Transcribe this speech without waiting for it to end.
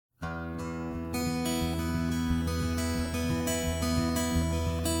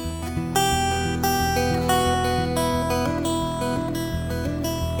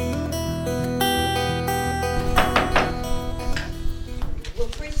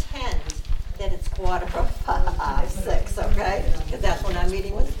pretend that it's 5:45, okay? Because that's when our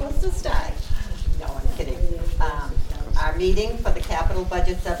meeting was supposed to start. No, I'm kidding. Our meeting for the Capital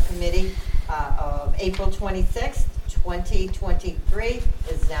Budget Subcommittee of April 26th, 2023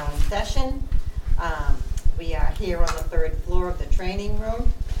 is now in session. We are here on the third floor of the training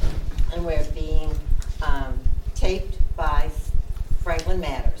room, and we're being taped by Franklin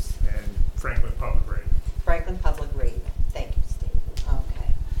Matters. And Franklin Public Radio. Franklin Public Radio. Thank you, Steve.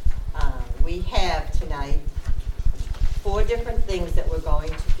 Okay. We have tonight 4 different things that we're going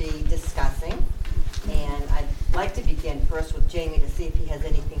to be discussing. And I'd like to begin first with Jamie to see if he has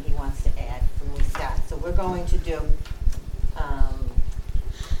anything he wants to add when we start. So we're going to do,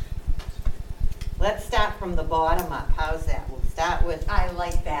 let's start from the bottom up. How's that? We'll start with. I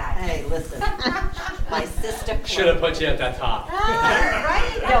like that. Hey, listen. My sister. Should have put you at that top.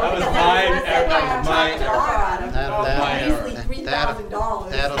 Right? That was mine.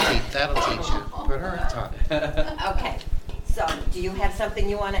 That'll teach you. Put her on top. Okay. So, do you have something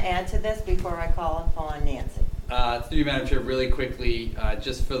you want to add to this before I call upon Nancy? Through you, Madam Chair, really quickly,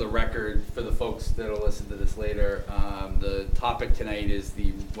 just for the record, for the folks that will listen to this later, the topic tonight is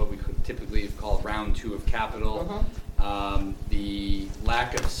what we could typically have called round 2 of capital. The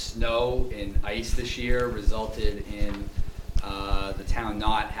lack of snow and ice this year resulted in the town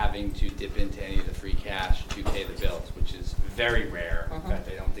not having to dip into any of the free cash to pay the bills, which is very rare. In fact,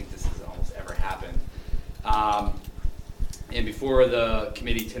 I don't think this has almost ever happened. And before the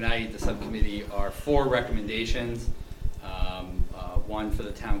committee tonight, the subcommittee are 4 recommendations. 1 for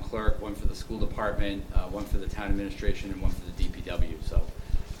the town clerk, 1 for the school department, 1 for the town administration, and 1 for the DPW. So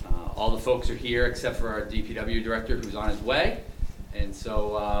all the folks are here except for our DPW director who's on his way. And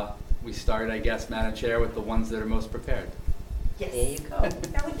so we start, I guess, Madam Chair, with the ones that are most prepared. Yes. There you go.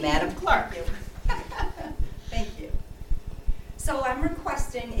 That would be Madam Clerk. Thank you. So I'm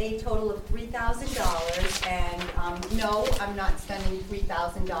requesting a total of $3,000, and no, I'm not spending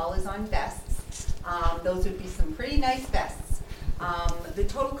 $3,000 on vests. Those would be some pretty nice vests. The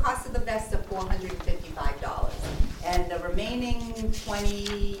total cost of the vests are $455, and the remaining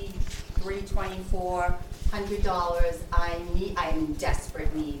 $2,400 I'm in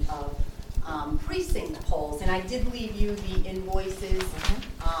desperate need of precinct polls, and I did leave you the invoices,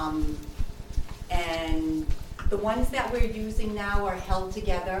 and the ones that we're using now are held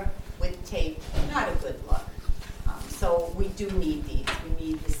together with tape. Not a good look. So we do need these. We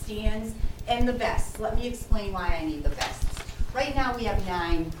need the stands and the vests. Let me explain why I need the vests. Right now we have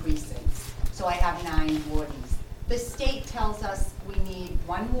 9 precincts, so I have 9 wardens. The state tells us we need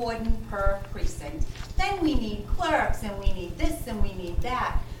 1 warden per precinct. Then we need clerks, and we need this, and we need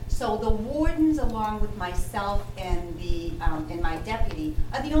that. So the wardens, along with myself and and my deputy,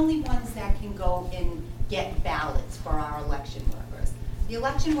 are the only ones that can go and get ballots for our election workers. The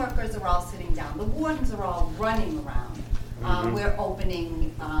election workers are all sitting down. The wardens are all running around. We're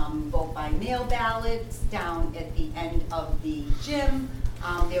opening vote by mail ballots down at the end of the gym.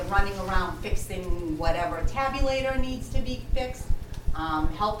 They're running around fixing whatever tabulator needs to be fixed,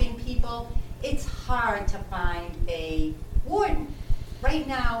 helping people. It's hard to find a warden. Right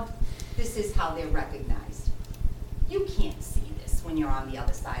now, this is how they're recognized. You can't see this when you're on the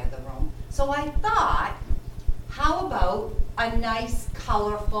other side of the room. So I thought, how about a nice,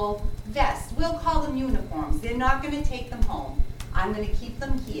 colorful vest? We'll call them uniforms. They're not going to take them home. I'm going to keep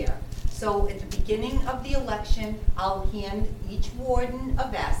them here. So at the beginning of the election, I'll hand each warden a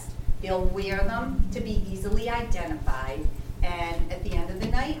vest. They'll wear them to be easily identified. And at the end of the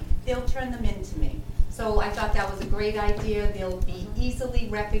night, they'll turn them in to me. So I thought that was a great idea. They'll be easily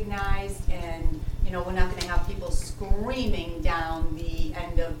recognized, and we're not going to have people screaming down the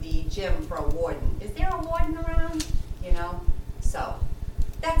end of the gym for a warden. Is there a warden around? So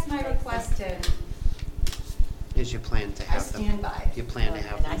that's my request, and Is your plan to I have them? stand by it. You plan to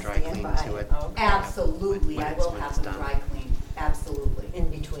have them dry clean to it? Okay. Absolutely, When I it's- will when have it's them done. dry cleaned. Absolutely. In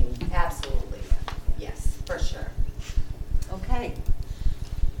between. Absolutely. Yes, for sure. Okay.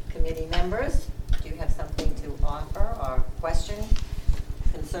 Committee members, do you have something to offer or question,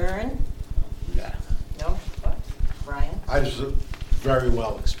 concern? Yeah. No? What? Brian? I just very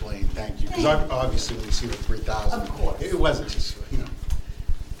well explained, thank you. Because obviously when you see the 3,000, Of course. it wasn't just,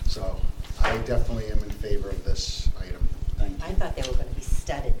 So I definitely am in favor of this item. Thank I you. thought they were going to be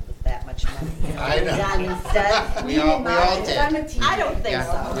studded with that much money. I know. Diamond studs. We all did. I'm a teacher. I don't think Yeah,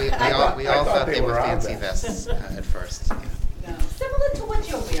 so. we I all thought thought they they were were on fancy that. vests at first. Yeah. No. Similar to what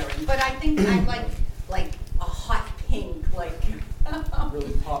you're wearing, but I think I like a hot pink,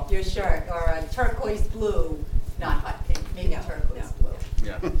 Really pop. your shirt, or a turquoise blue, not hot pink, maybe No, turquoise no. blue.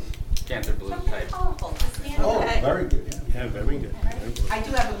 Yeah. Panther blue Something type. colorful to stand Oh, out. Okay. very good, yeah. Yeah, very bring it. I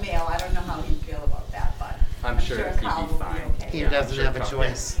do have a male, I don't know how he'd feel about that, but I'm sure he'd be Carl will fine. okay. He Yeah, doesn't sure, have a Carl.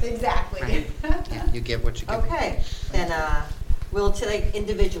 choice. Exactly. Right. Yeah, you get what you get. Okay, then we'll take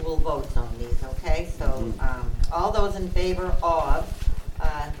individual votes on these, okay? So all those in favor of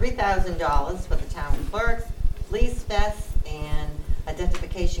 $3,000 for the town clerks, police vests, and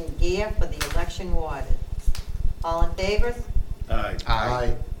identification gear for the election wardens. All in favor? Aye.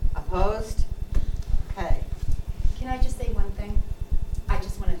 Aye. Opposed? Okay. Can I just say one thing? I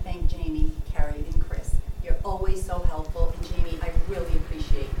just want to thank Jamie, Carrie, and Chris. You're always so helpful, and Jamie, I really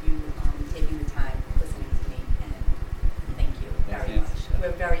appreciate you taking the time, listening to me, and thank you very Yeah, much. sure.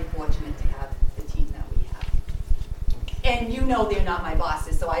 We're very fortunate to have the team that we have. And you know they're not my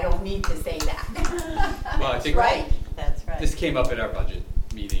bosses, so I don't need to say that. Well, I think Right. That's right. this came up at our budget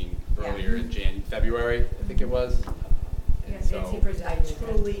meeting earlier in February, I think it was. And Yes, so I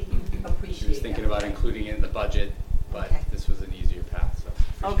truly appreciate she was thinking about everything. including it in the budget, but Okay. this was an easier path, so.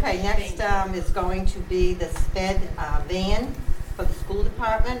 appreciate Okay, it. next is going to be the sped van for the school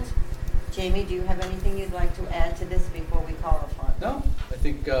department. Jamie, do you have anything you'd like to add to this before we call upon? No, I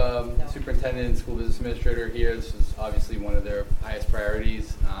think superintendent and school business administrator here, this is obviously one of their highest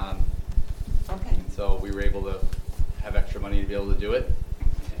priorities. Okay. And so we were able to have extra money to be able to do it.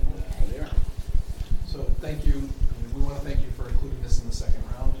 And here they are. So thank you. We want to thank you for including this in the second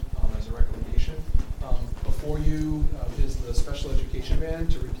round as a recommendation. Before you is the special education van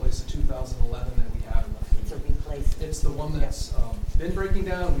to replace the 2011 that we have in the fleet. It's a replacement. It's the one that's been breaking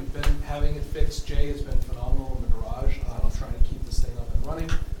down. We've been having it fixed. Jay has been phenomenal in the garage trying to keep this thing up and running.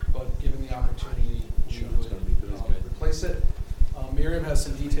 But given the opportunity, we Sure, it's would gonna be good. It's good. replace it. Miriam has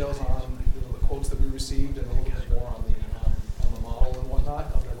some details on the quotes that we received and a little bit more on the model and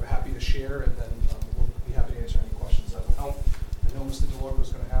whatnot that we're happy to share, and then we'll be happy to answer any questions that will help. I know Mr. DeLorca was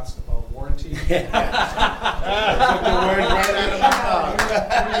going to ask about warranty. Took the word right out of my mouth.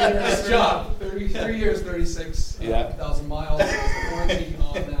 Nice job. 33 years, 36,000 miles. There's the warranty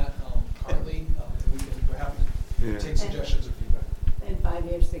on that currently. We're happy to take suggestions or feedback. And 5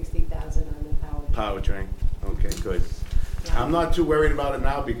 years, 60,000 on the power. Powertrain. Okay, good. I'm not too worried about it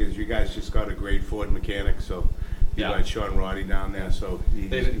now because you guys just got a great Ford mechanic, so you Yeah. got Sean Roddy down there, so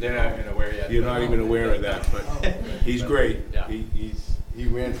They're not even aware yet. you're not even aware of that, but he's great. Yeah. He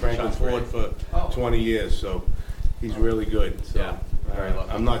ran Franklin Sean's Ford great. for 20 years, so he's really good. So Yeah, very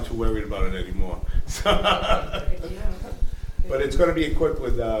lucky. I'm not too worried about it anymore. But it's going to be equipped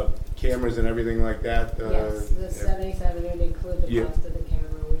with cameras and everything like that. Yes, the 77 would include the Yeah. cost of the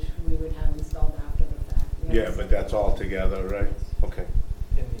camera, which we would have installed after the fact. Yeah, Yes. but that's all together, right? Okay.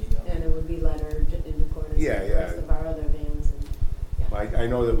 In the, And it would be lettered in accordance Yeah, with the rest yeah. of our other vans. And, yeah. I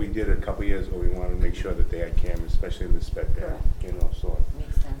know that we did a couple years ago, we wanted to make sure that they had cameras, especially in the spec van, Correct. you know, so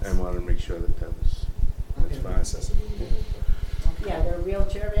Makes sense. I wanted to make sure that that's and fine. accessibility. Yeah, they're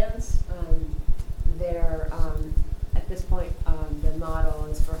wheelchair vans. They're, at this point, the model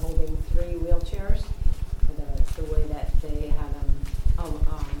is for holding 3 wheelchairs, for the way that they have them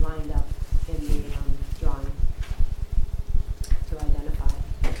lined up in the drawing to identify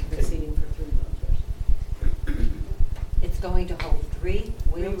the seating for 3 wheelchairs. It's going to hold 3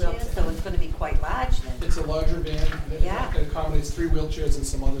 wheelchairs, so it's going to be quite large then. It's a larger van. Yeah. It accommodates 3 wheelchairs and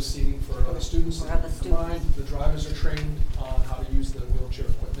some other seating for other students. For other Combined, students. the drivers are trained on how to use the wheelchair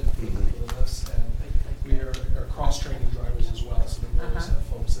equipment for the lifts, and we are cross-training drivers as well, so we always have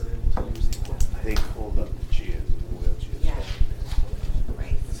folks that are able to use the equipment. They hold up the chairs and the wheelchairs. Yeah.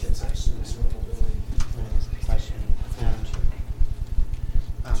 Right. The kids have students with mobility.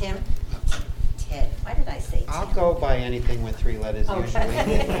 Tim? Ted, why did I say Tim? I'll go by anything with 3 letters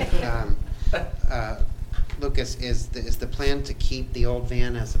Okay. usually. Lucas, is the plan to keep the old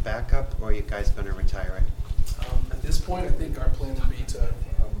van as a backup, or are you guys going to retire it? At this point, I think our plan would be to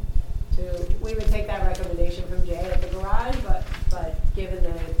We would take that recommendation from Jay at the garage, but given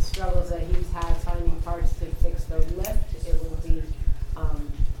the struggles that he's had finding parts to fix the lift, it would be,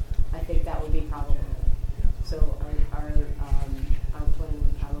 I think that would be problematic. So our plan would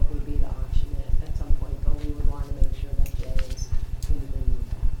probably be to auction it at some point, but we would want to make sure that Jay is in agreement with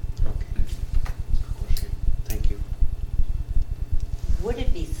that. Okay. Thank you. Would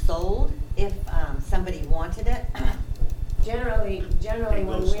it be sold if somebody wanted it? Generally, It when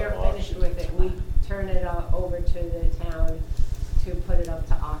goes to we're finished auction. with it, we turn it over to the town to put it up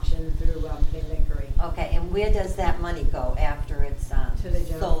to auction through Camp Hickory. Okay, and where does that money go after it's To the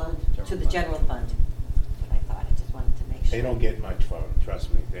general sold? fund. To the general fund. That's what I thought, I just wanted to make sure. They don't get much for them,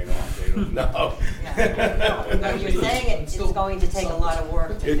 trust me, they don't know. No, you're saying it's going to take a lot of work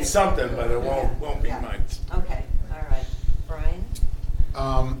to fix It's something, but it won't be Yeah. much. Okay, all right. Brian?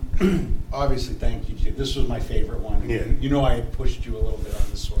 obviously, thank you, Jay. This was my favorite one. Yeah. You know I had pushed you a little bit on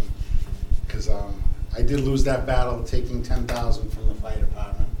this one, because I did lose that battle taking 10,000 from the fire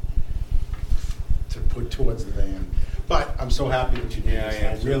department to put towards the van. But I'm so happy that you did Yeah, this. I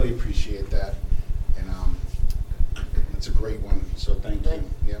am I too. really appreciate that. And it's a great one, so thank you. Good.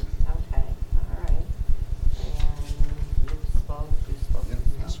 Yeah. Okay, all right. And you spoke. Yeah,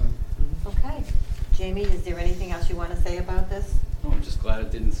 that's fine. Okay. Jamie, is there anything else you want to say about this? Oh, I'm just glad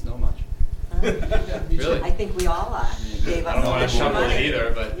it didn't snow much. Huh? Really? I think we all are. Gave I us don't so want to much shovel it money.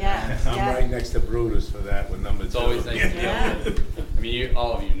 either, but. Yeah. I'm right next to Brutus for that with number 2. It's always nice to be Yeah. able to, I mean,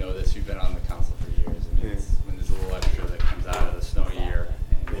 all of you know this, you've been on the council for years. I mean, it's when there's a little extra that comes out of the snow year.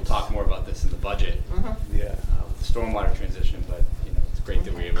 And we'll talk more about this in the budget, Mhm. Yeah. with the stormwater transition, but, you know, it's great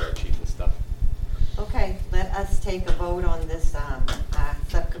that we're able to achieve this stuff. Okay, let us take a vote on this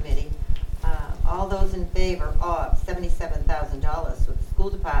subcommittee. All those in favor of $77,000 for the school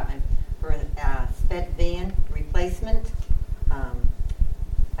department for a sped van replacement.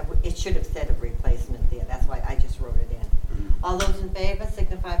 It should have said a replacement there, that's why I just wrote it in. All those in favor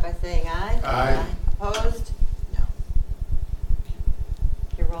signify by saying aye. Aye. Opposed? No.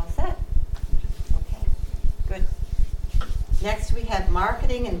 You're all set. Okay, good. Next, we have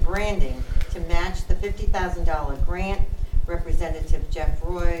marketing and branding to match the $50,000 grant Representative Jeff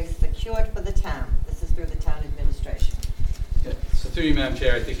Roy secured for the town. This is through the town administration. Yeah, so through you, Madam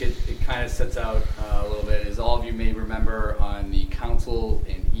Chair, I think it kind of sets out a little bit, as all of you may remember, on the council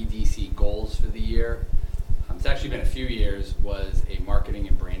and EDC goals for the year. It's actually been a few years, was a marketing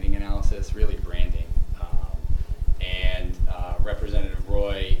and branding analysis, really branding. And Representative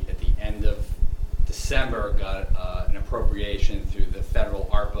Roy, at the end of December, got an appropriation through the federal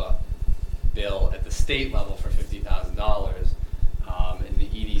ARPA bill at the state level for $50,000. And the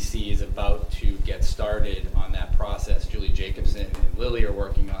EDC is about to get started on that process. Julie Jacobson and Lily are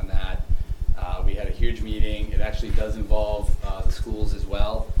working on that. We had a huge meeting. It actually does involve the schools as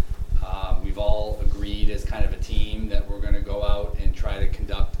well. We've all agreed as kind of a team that we're going to go out and try to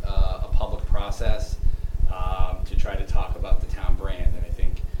conduct a public process to try to talk about the town brand. And I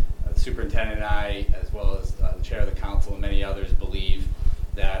think the superintendent and I, as well as the chair of the council and many others, believe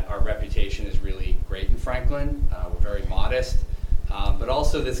that our reputation is really great in Franklin. We're very modest. But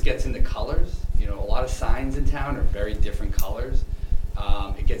also this gets into colors. You know, a lot of signs in town are very different colors.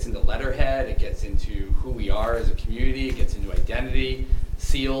 It gets into letterhead, it gets into who we are as a community, it gets into identity,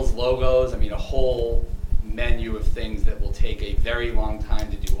 seals, logos, I mean a whole menu of things that will take a very long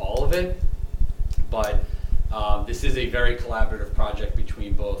time to do all of it. But this is a very collaborative project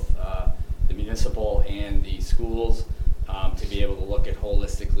between both the municipal and the schools to be able to look at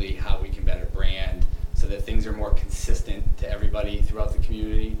holistically how we can better brand so that things are more consistent to everybody throughout the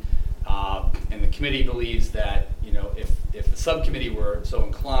community. And the committee believes that, you know, if the subcommittee were so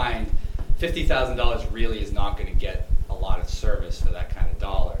inclined, $50,000 really is not going to get a lot of service for that kind of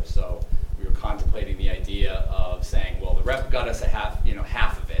dollar. So we were contemplating the idea of saying, well, the rep got us half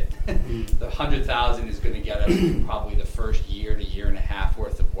of it. The $100,000 is going to get us probably the first year to year and a half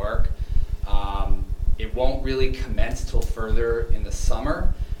worth of work. It won't really commence till further in the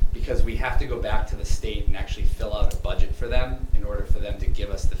summer, because we have to go back to the state and actually fill out a budget for them in order for them to give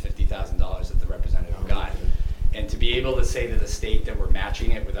us the $50,000 that the representative got. And to be able to say to the state that we're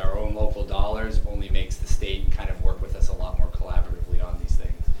matching it with our own local dollars only makes the state kind of work with us a lot more collaboratively on these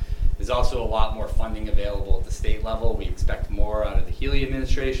things. There's also a lot more funding available at the state level. We expect more out of the Healy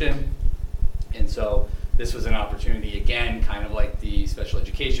administration. And so this was an opportunity, again, kind of like the special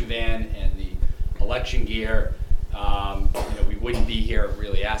education van and the election gear. You know, we wouldn't be here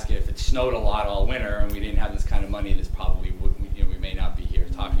really asking if it snowed a lot all winter and we didn't have this kind of money. This probably would, you know, we may not be here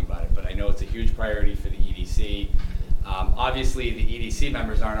talking about it. But I know it's a huge priority for the EDC. Obviously, the EDC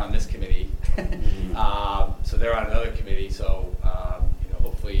members aren't on this committee, so they're on another committee. So you know,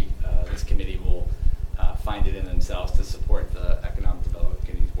 hopefully this committee will find it in themselves to support the economic development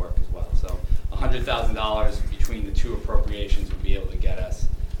committee's work as well. So $100,000 between the two appropriations would be able to get us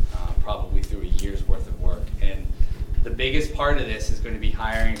probably through a year's worth of work. And the biggest part of this is going to be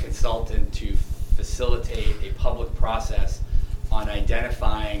hiring a consultant to facilitate a public process on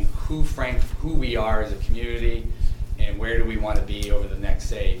identifying who we are as a community and where do we want to be over the next,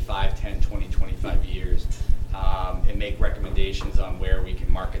 say, 5, 10, 20, 25 years, and make recommendations on where we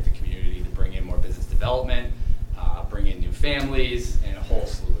can market the community to bring in more business development, bring in new families, and a whole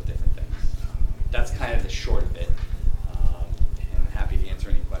slew of different things. That's kind of the short of it. And I'm happy to answer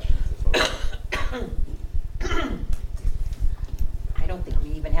any questions if folks. I don't think we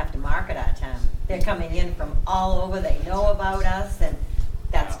even have to market our town. They're coming in from all over, they know about us, and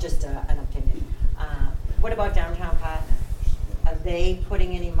that's just an opinion. What about downtown partners? they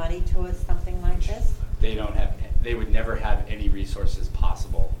putting any money towards something like this? They would never have any resources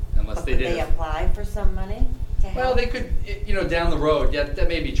possible unless But they could did. they apply for some money to help? Well, they could, down the road, yeah, that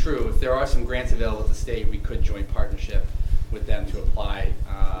may be true. If there are some grants available at the state, we could join partnership with them to apply.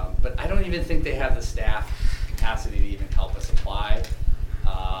 But I don't even think they have the staff capacity to even help us apply.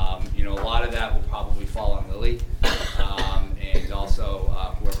 A lot of that will probably fall on Lily, and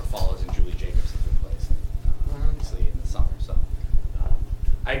also whoever follows in Julie Jacobson's replacement, obviously in the summer. So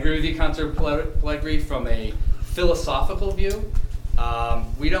I agree with you, Councilor Pellegrini, from a philosophical view.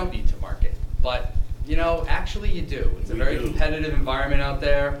 We don't need to market, but actually you do. It's a very competitive environment out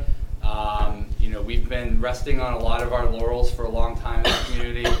there. We've been resting on a lot of our laurels for a long time in the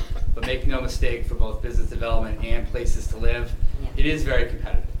community, but make no mistake, for both business development and places to live, it is very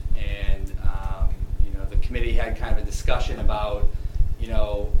competitive. And the committee had kind of a discussion about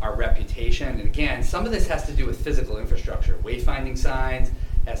our reputation. And again, some of this has to do with physical infrastructure, wayfinding signs,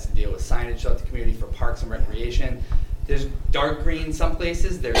 has to deal with signage throughout the community for parks and recreation. There's dark green some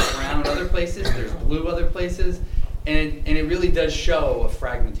places, there's brown other places, there's blue other places, and it really does show a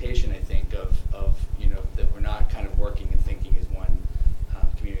fragmentation, I think, of that we're not kind of working and thinking as one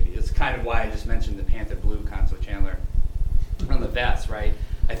community. It's kind of why I just mentioned the Panther Blue, Councilor Chandler, on the vest, right?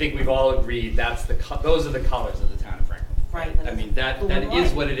 I think we've all agreed those are the colors of the town of Franklin. Right. I mean, that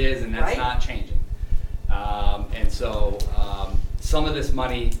is what it is, and that's Right. not changing. And so some of this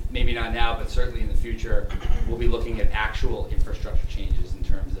money, maybe not now, but certainly in the future, we'll be looking at actual infrastructure changes in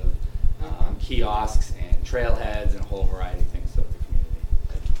terms of kiosks and trailheads and a whole variety of things throughout the community.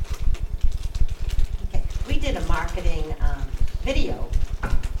 Okay, we did a marketing video.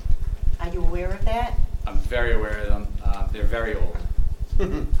 Are you aware of that? I'm very aware of them. They're very old.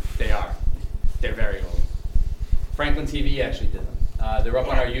 They are. They're very old. Franklin TV actually did them. They're up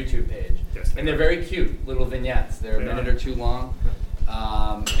on our YouTube page. Yes, they And they're are. very cute, little vignettes. They're a They minute are. or two long.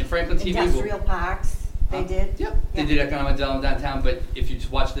 And Franklin TV will... Industrial parks, they did? Yep, they did economic development downtown, but if you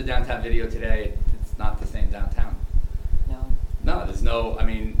just watch the downtown video today, it's not the same downtown. No. No, there's no,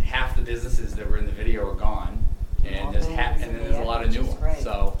 half the businesses that were in the video are gone, and there's and then there's a lot of new Which is ones, great.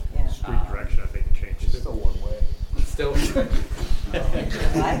 so. Yeah. Street direction, I think it changed. Still one way. Still.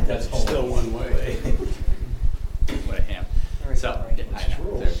 What? That's still one way. What a ham. Very So, great. yeah, I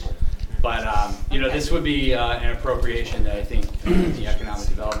know. But, this would be an appropriation that I think the Economic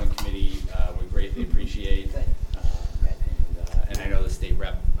Development Committee would greatly appreciate. Good. And I know the state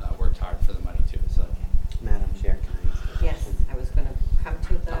rep worked hard for the money too, so. Madam Chair, can I ask a Yes, question? I was going to come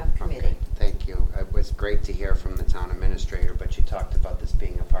to the Oh, committee. okay. Thank you. It was great to hear from the town administrator, but you talked about this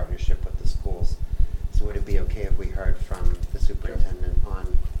being a partnership with the schools. So would it be okay if we heard from the superintendent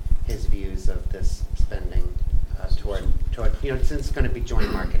on his views of this spending toward since it's going to be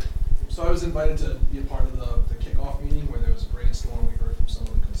joint marketing? So I was invited to be a part of the kickoff meeting where there was a brainstorm. We heard from some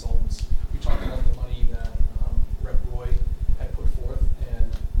of the consultants. We talked about the money that Rep. Roy had put forth.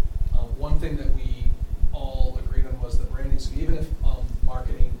 And one thing that we all agreed on was the branding. So even if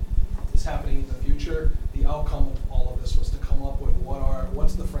marketing is happening in the future, the outcome of all of this was to come up with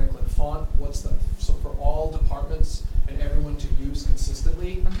what's the Franklin font, so for all departments and everyone to use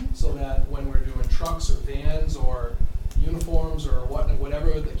consistently, so that when we're doing trucks or vans or uniforms or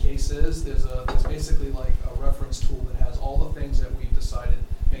whatever the case is, there's basically like a reference tool that has all the things that we've decided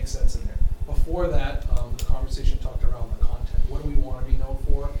make sense in there. Before that, the conversation talked around the content. What do we want to be known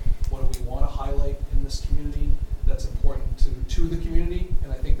for? What do we want to highlight in this community that's important to the community?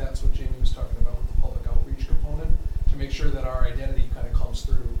 And I think that's what Jamie was talking about with the public outreach component, to make sure that our identity kind of comes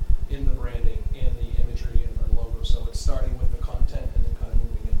through in the branding and the imagery and our logo. So it's starting with the content and then kind of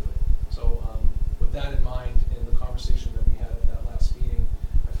moving into it. So with that in mind, in the conversation that we had at that last meeting,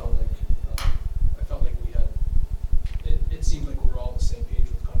 I felt like we had, it seemed like we were all on the same page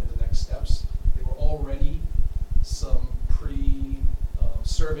with kind of the next steps. There were already some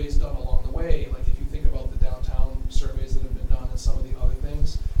surveys done along the way. Like if you think about the downtown surveys that have been done and some of the other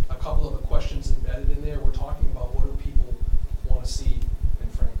things, a couple of the questions embedded in there, we're talking about what do people want to see in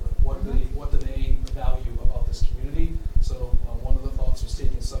Franklin? What do they value about this community? So one of the thoughts was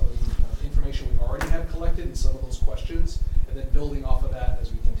taking some of the information we already had collected and some of those questions, and then building off of that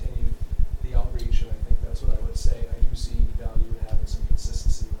as we continue the outreach. And I think that's what I would say. I do see value in having some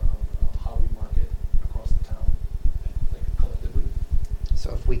consistency around how we market across the town, like collectively.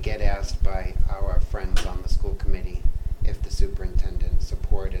 So if we get asked by our friends on the school committee if the superintendent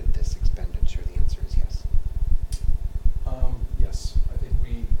supported this expenditure, the answer is yes. Yes, I think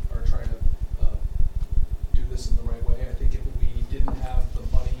we are trying to do this in the right way. I think if we didn't have the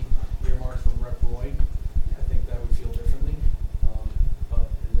money earmarked from Rep. Roy, I think that would feel differently. But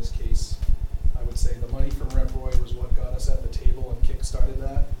in this case, I would say the money from Rep. Roy was what got us at the table and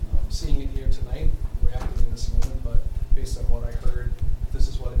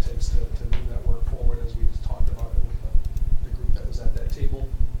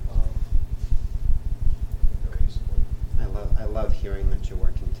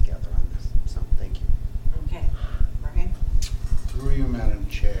Madam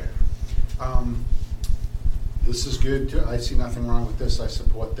Chair. This is good. I see nothing wrong with this. I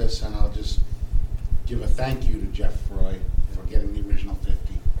support this, and I'll just give a thank you to Jeff Roy for getting the original 50.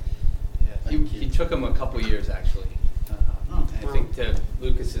 Thank He you. took him a couple years, actually. Oh, I think to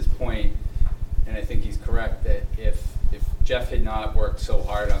Lucas's point, and I think he's correct, that if Jeff had not worked so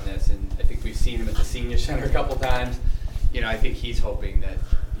hard on this, and I think we've seen him at the senior center a couple times, I think he's hoping that,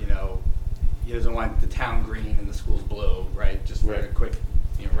 he doesn't want the town green and the school's blue, right? Just for a quick,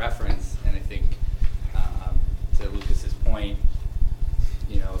 reference. And I think, to Lucas's point,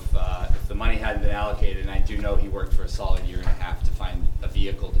 if the money hadn't been allocated, and I do know he worked for a solid year and a half to find a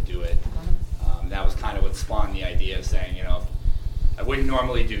vehicle to do it, that was kind of what spawned the idea of saying, I wouldn't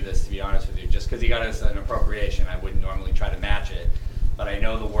normally do this, to be honest with you, just because he got us an appropriation. I wouldn't normally try to match it, but I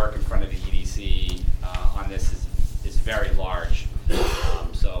know the work in front of the EDC on this is very large.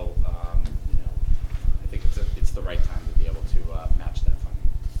 I think it's the right time to be able to match that funding.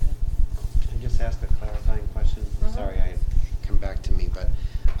 Can I just ask a clarifying question? Sorry, come back to me, but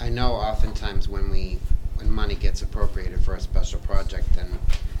I know oftentimes when money gets appropriated for a special project, then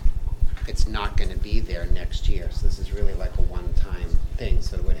it's not going to be there next year. So this is really like a one-time thing.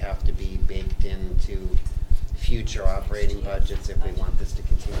 So it would have to be baked into future operating budgets if we want this to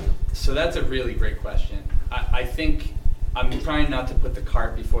continue. So that's a really great question. I think I'm trying not to put the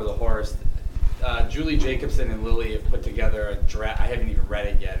cart before the horse. Julie Jacobson and Lily have put together a draft. I haven't even read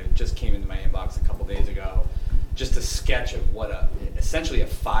it yet. It just came into my inbox a couple days ago. Just a sketch of what essentially a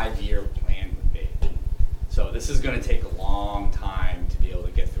 5-year plan would be. So this is going to take a long time to be able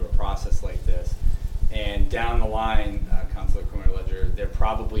to get through a process like this. And down the line, Councilor Corner-Ledger, there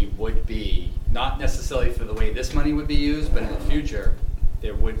probably would be, not necessarily for the way this money would be used, but in the future,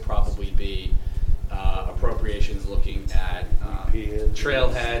 there would probably be appropriations looking at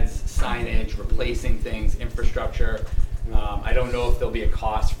trailheads, signage, replacing things, infrastructure. I don't know if there'll be a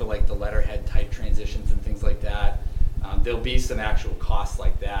cost for like the letterhead type transitions and things like that. There'll be some actual costs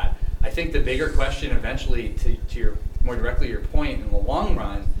like that. I think the bigger question eventually, to your more directly your point, in the long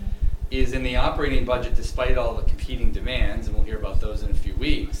run, is in the operating budget, despite all the competing demands, and we'll hear about those in a few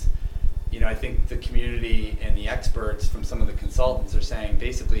weeks. I think the community and the experts from some of the consultants are saying,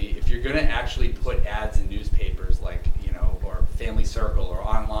 basically, if you're going to actually put ads in newspapers like, or Family Circle or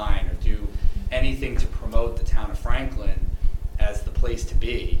online, or do anything to promote the town of Franklin as the place to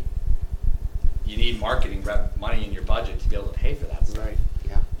be, you need marketing money in your budget to be able to pay for that stuff. Right.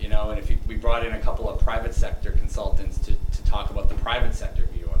 Yeah. And if we brought in a couple of private sector consultants to talk about the private sector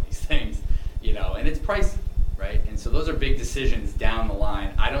view on these things, and it's pricey. Right? And so those are big decisions down the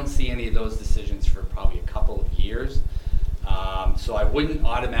line. I don't see any of those decisions for probably a couple of years. So I wouldn't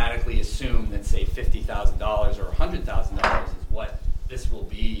automatically assume that, say, $50,000 or $100,000 is what this will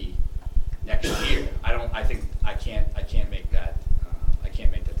be next year. I think I can't make that. I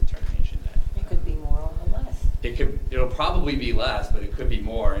can't make that determination yet. It could be more or less. It'll probably be less, but it could be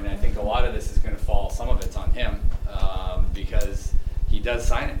more. And I think a lot of this is going to fall. Some of it's on him because he does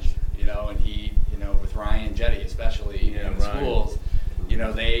signage. And he, with Ryan Jetty especially, in the schools,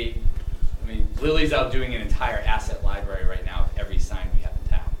 Lily's out doing an entire asset library right now of every sign we have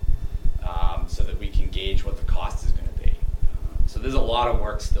in town, so that we can gauge what the cost is going to be. So there's a lot of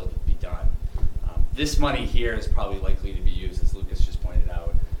work still to be done. This money here is probably likely to be used, as Lucas just pointed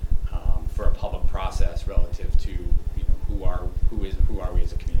out, for a public process relative to, who are we as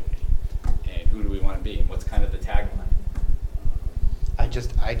a community, and who do we want to be, and what's kind of the tagline.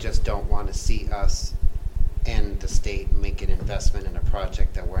 I just don't want to see us and the state make an investment in a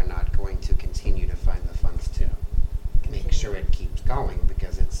project that we're not going to continue to find the funds to make sure it keeps going,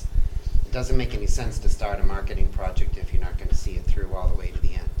 because it doesn't make any sense to start a marketing project if you're not going to see it through all the way to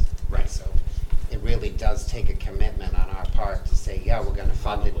the end. Right. So it really does take a commitment on our part to say, yeah, we're going to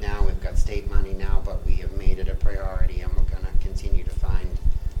fund it now, we've got state money now, but we have made it a priority and we're going to continue to find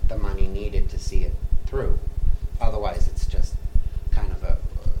the money needed to see it through. Otherwise, it's just kind of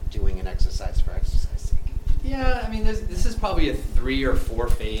doing an exercise for exercise sake. Yeah, this is probably a 3 or 4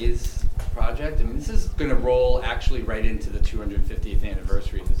 phase project. This is going to roll actually right into the 250th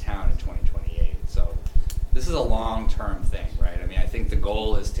anniversary of the town in 2028. So this is a long-term thing, right? I think the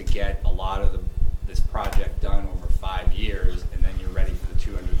goal is to get a lot of this project done over 5 years, and then you're ready for the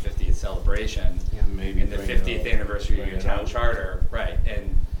 250th celebration, Maybe and the 50th anniversary of your town charter, right?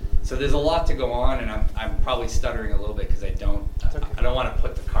 And so there's a lot to go on, and I'm probably stuttering a little bit because I don't want to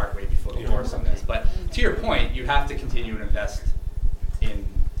put the cart way before the horse on this. But to your point, you have to continue to invest in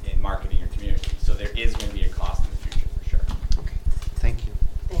marketing your community. So there is going to be a cost in the future for sure. Okay, thank you.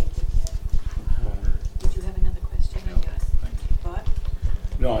 Thank you. Did you have another question? No, Yes. thank you. Thought?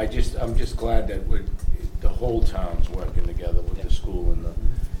 No, I'm just glad that the whole town's working together with the school and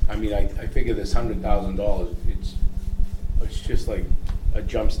I mean, I figure this $100,000, it's just like a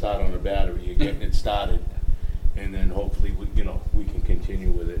jump start on a battery. You're getting it started, and then hopefully we can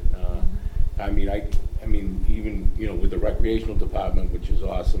continue with it. I mean, even with the recreational department, which is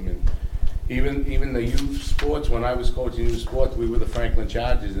awesome, and even the youth sports. When I was coaching youth sports, we were the Franklin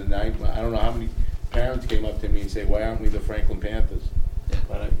Chargers, and I don't know how many parents came up to me and say, "Why aren't we the Franklin Panthers?"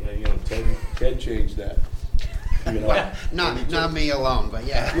 But Ted changed that. Well, not me alone, but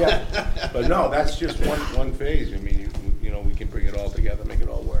yeah. Yeah, but no, that's just one phase. I mean, we can bring it all together, make it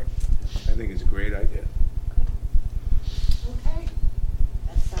all work. I think it's a great idea. Okay,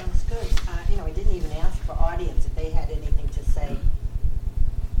 that sounds good. We didn't even ask for audience if they had anything to say.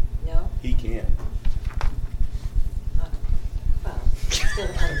 No? He can. Well, still.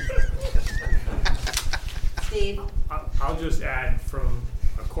 Steve? I'll just add from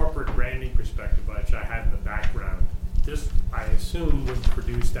a corporate branding perspective, which I had in the background. This, I assume, would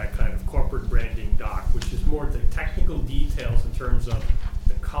produce that kind of corporate branding doc, which is more the technical details in terms of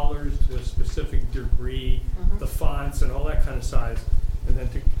the colors to a specific degree, the fonts, and all that kind of size. And then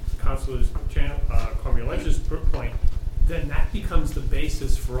to Councilor Cormier-Ledger's point, then that becomes the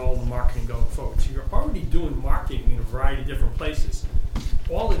basis for all the marketing going forward. So you're already doing marketing in a variety of different places.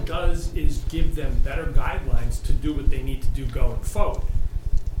 All it does is give them better guidelines to do what they need to do going forward.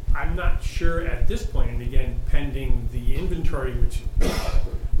 I'm not sure at this point, and again, pending the inventory, which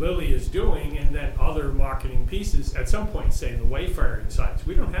Lily is doing, and then other marketing pieces, at some point say the wayfaring signs.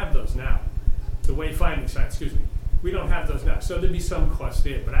 We don't have those now. The wayfinding signs, excuse me. We don't have those now. So there'd be some cost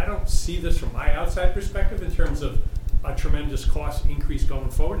there, but I don't see this from my outside perspective in terms of a tremendous cost increase going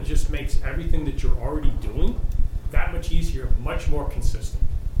forward. It just makes everything that you're already doing that much easier, much more consistent.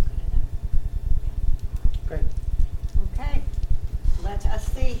 Great. Okay, let us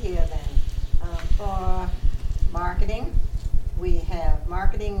see here then. For marketing, we have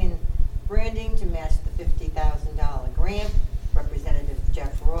marketing and branding to match the $50,000 grant Representative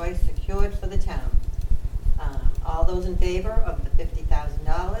Jeff Roy secured for the town. All those in favor of the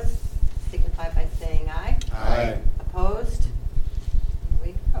 $50,000 signify by saying aye. Aye. Opposed? Here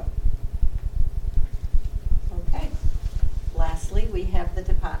we go. Okay. Lastly, we have the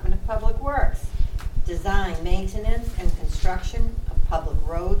Department of Public Works. Design, maintenance, and construction of public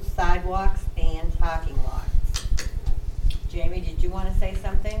roads, sidewalks, and parking lots. Jamie, did you want to say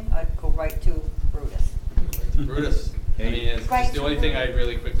something, or go right to Brutus? Brutus. I mean, it's the only thing I'd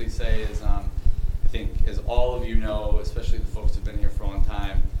really quickly say is, I think, as all of you know, especially the folks who've been here for a long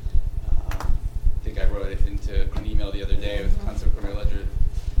time, I think I wrote it into an email the other day with Councilor Cormier-Ledger.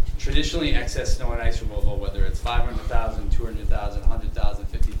 Traditionally, excess snow and ice removal, whether it's 500,000, 200,000, 100,000,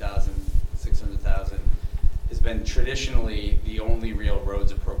 50,000, 600,000, has been traditionally the only real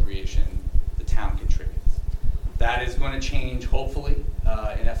roads appropriation the town contributes. That is going to change, hopefully,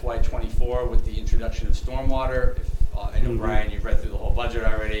 in FY24 with the introduction of stormwater. I know, Brian, you've read through the whole budget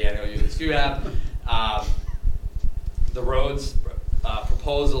already. I know you have. The roads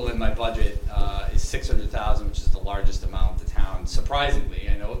proposal in my budget is $600,000, which is the largest amount the town, surprisingly.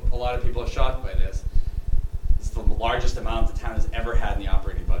 I know a lot of people are shocked by this. It's the largest amount the town has ever had in the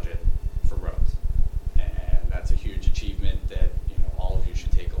operating budget for roads. And that's a huge achievement that all of you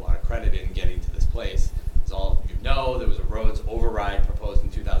should take a lot of credit in getting to this place. As all of you know, there was a roads override proposed in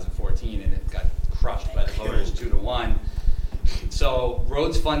 2014, and it got crushed by the voters 2-1. So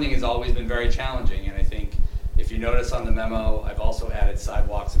roads funding has always been very challenging, and I think if you notice on the memo, I've also added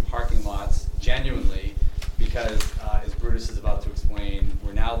sidewalks and parking lots genuinely because, as Brutus is about to explain,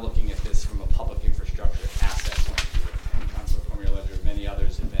 we're now looking at this from a public infrastructure asset point of view. And Councilor Cormier-Ledger and many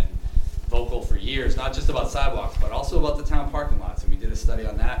others have been vocal for years, not just about sidewalks, but also about the town parking lots. And we did a study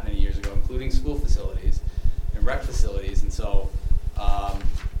on that many years ago, including school facilities and rec facilities. And so,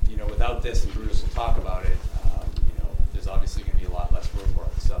 without this, and Brutus will talk about it, there's obviously going to be a lot less road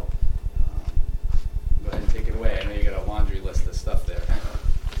work. So go ahead and take it away. I know you got a laundry list of stuff there.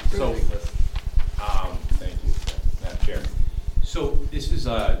 So, thank you, Madam Chair. So this is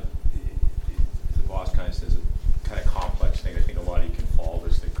the boss kind of says a kind of complex thing. I think a lot of you can follow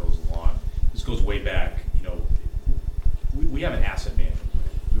this that goes along. This goes way back. We have an asset management plan.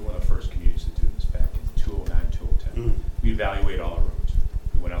 We were one of the first communities to do this back in 2009, 2010. We evaluate all our roads.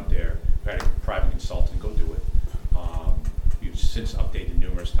 We went out there, we had a private consultant go do it. We've since updated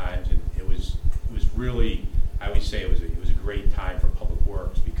numerous times, and it was really, I always say it was a great time for public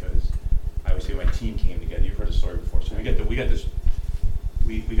works because I always say my team came together. You've heard the story before, so we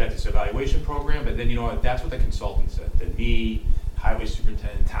got this evaluation program, but then that's what the consultant said. That me, highway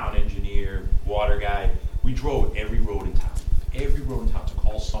superintendent, town engineer, water guy, we drove every road in town. Every road in town took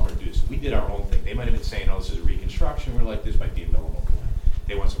all summer to do this. We did our own thing. They might have been saying, "Oh, this is a reconstruction." We're like, "This might be a Millwood."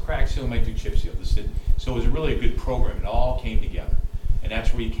 They want some credit. crack seal, might do chip seal. So it was really a good program. It all came together. And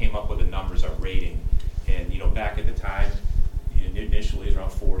that's where you came up with the numbers, our rating. And, you know, back at the time, initially it was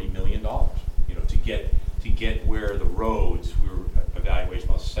around $40 million, you know, to get where the roads, we were evaluating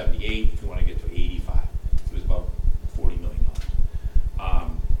about 78, if you want to get to 85, it was about $40 million.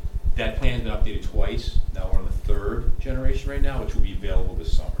 That plan's been updated twice. Now we're on the third generation right now, which will be available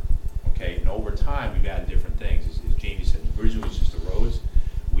this summer. Okay, and over time we've added different things. As Jamie said, originally it was just the roads.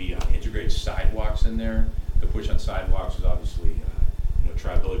 We integrated sidewalks in there. The push on sidewalks was obviously you know,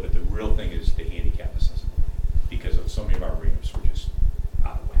 triability, but the real thing is the handicap accessibility, because of so many of our ramps were just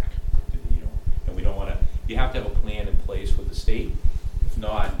out of whack. You know, and we don't want to. You have to have a plan in place with the state. If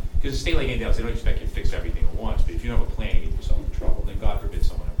not, because the state, like anything else, they don't expect you to fix everything at once. But if you don't have a plan, you get yourself in trouble. Then God forbid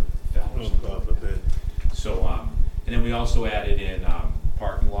someone ever fell or something. God forbid. So, and then we also added in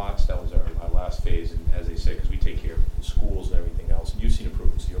parking lots. That was our last phase. And as they said, because we take care of the schools and everything else, and you've seen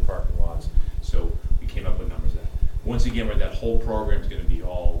improvements to your parking lots. So we came up with numbers that. Once again, where that whole program is going to be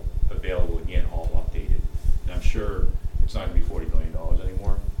all available again, all updated. And I'm sure it's not going to be $40 million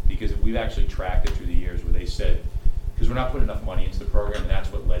anymore, because we've actually tracked it through the years where they said, because we're not putting enough money into the program, and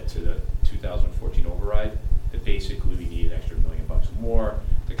that's what led to the 2014 override, that basically we need an extra $1 million or more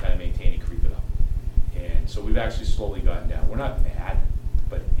to kind of maintain and creep it up. And so we've actually slowly gotten down. We're not bad,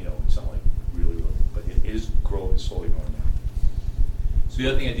 but you know, it's not like really, but it is growing, slowly going down. So the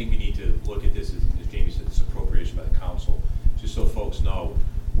other thing I think we need to look at this is, as Jamie said, this appropriation by the council, just so folks know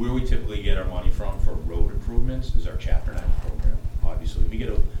where we typically get our money from for road improvements is our Chapter 9 program. Obviously, we get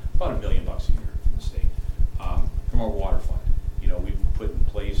about $1 million a year from the state. From our water fund, you know, we've put in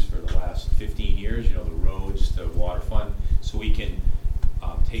place for the last 15 years, you know, the roads to water fund, so we can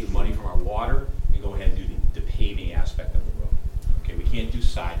take money from our water and go ahead and do the paving aspect of the road. Okay, we can't do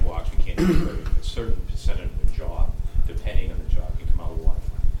sidewalks, we can't do everything, but a certain percentage of the job, depending on the job, can come out of the water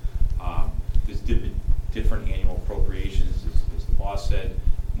fund. There's different annual appropriations, as the boss said.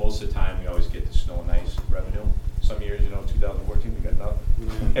 Most of the time, we always get the snow and ice revenue. Some years, you know, 2014, we got nothing.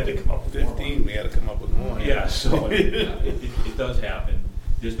 We had to come up with 15, more. we had to come up with more. Yeah, so it does happen.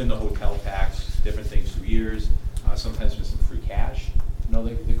 There's been the hotel tax, different things through years. Sometimes there's some free cash, you know,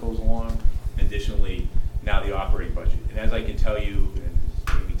 that goes along. Additionally, now the operating budget. And as I can tell you, and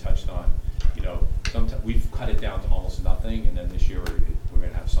Amy touched on, you know, sometimes we've cut it down to almost nothing, and then this year we're going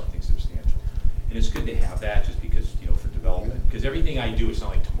to have something substantial. And it's good to have that, just because, you know, for development. Because everything I do is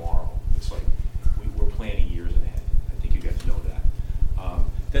not like tomorrow. It's like we're planning years ahead. I think you get to know that.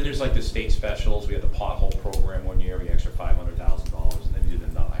 Then there's like the state specials. We had the pothole program one year. We extra $500,000, and then we did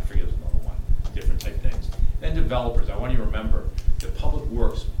another. I forget it was another one. Different type things. Then developers. I want you to remember that Public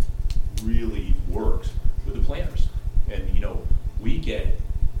Works really works with the planners, and you know we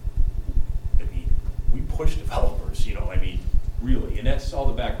push developers. You know, I mean, really, and that's all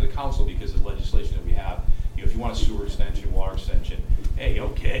the back of the council because of the legislation that we have. You know, if you want a sewer extension, water extension, hey,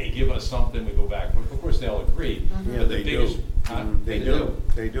 okay, give us something. We go back. Of course, they all agree. Yeah, But the they biggest, do. huh? They do.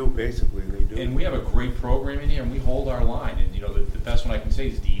 They do, basically, they do. And we have a great program in here, and we hold our line. And you know, the best one I can say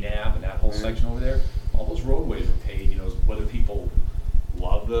is DNAP and that whole section over there. All those roadways are paid. You know, whether people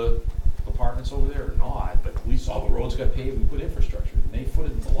love the apartments over there or not, but at least all the roads got paved. We put infrastructure, and they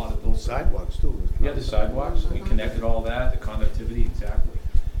footed a lot of those Sidewalks, too. Yeah, the sidewalks. We connected all that, the conductivity, exactly.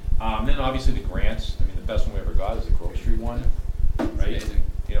 Then obviously the grants. I mean, the best one we ever got is the Grove Street one, right? Amazing.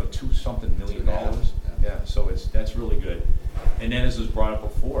 You know, $2-something million. Yeah, so that's really good. And then, as was brought up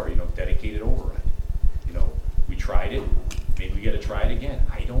before, you know, dedicated override. You know, we tried it. Maybe we got to try it again.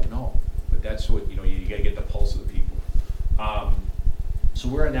 I don't know, but that's what, you know, you got to get the pulse of the people. So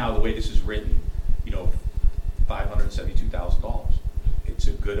we're at now, the way this is written, you know, $572,000. It's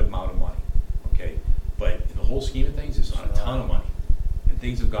a good amount of money, okay? But in the whole scheme of things, it's not a ton of money. And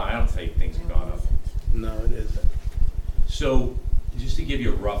things have gone, I don't think things have gone up. No, it isn't. So, just to give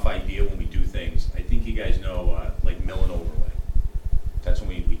you a rough idea when we do things, I think you guys know, like mill and overlay. That's when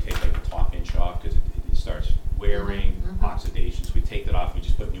we take like the top inch off because it starts wearing, oxidations. We take that off, we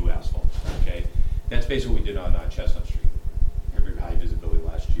just put new asphalt, okay? That's basically what we did on Chestnut Street. Very high visibility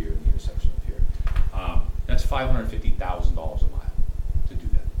last year in the intersection up here. That's $550,000 a mile to do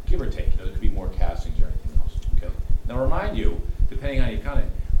that, give or take. You know, there could be more castings or anything else, okay? Now remind you, depending on how you count it,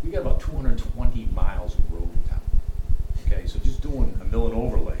 we got about 220 miles of road in town. Okay, so just doing a mill and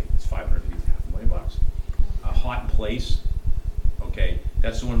overlay is $550,000. Hot in place, okay,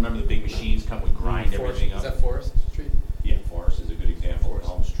 that's the one. Remember the big machines come with grind everything up. Is that Forest Street? Yeah, Forest is a good example.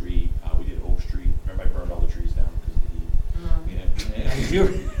 Elm Street, we did Oak Street. Remember I burned all the trees down because of the heat.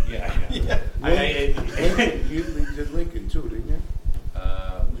 Yeah. You did Lincoln, too, didn't you?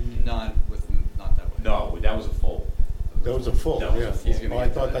 Not that way. No, that was a full. That was a full, That was yeah. a full. He's gonna we Oh, I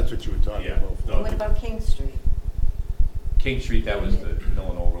get to thought that. that's what you were talking Yeah. about. No, What about King Street? King Street, that was the mill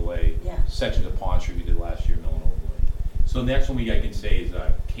and overlay. Yeah. Sections of Pond Street we did last year, mill and overlay. So the next one I can say is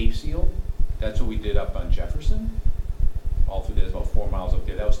Cape Seal. That's what we did up on Jefferson. All through there, about 4 miles up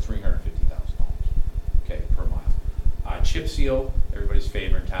there. That was $350,000, okay, per mile. Chip seal, everybody's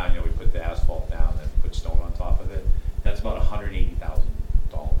favorite in town. You know, we put the asphalt down and put stone on top of it. That's about $180,000.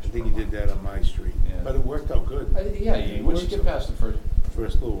 I think you did that on my street, Yeah. but it worked out good. Yeah, once you get past the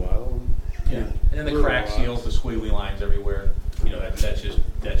First little while. yeah, and then the crack seal, the squiggly lines everywhere, you know, that's just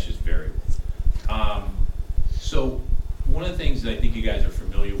variable. So one of the things that I think you guys are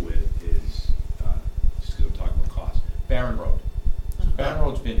familiar with is, just because I'm talking about cost, Barron Road. So Barron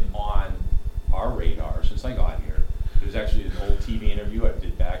Road's been on our radar since I got here. There was actually an old TV interview I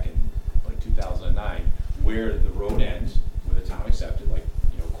did back in like 2009, where the road ends, where the town accepted, like,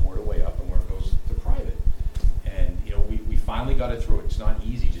 you know, quarter way up and where it goes to private. And, you know, we finally got it through. It's not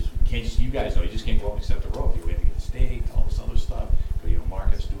easy, you guys know, you just can't go up and accept the road. You have to get staked, all this other stuff, you know,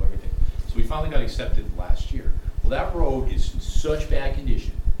 markets do everything. So we finally got accepted last year. Well, that road is in such bad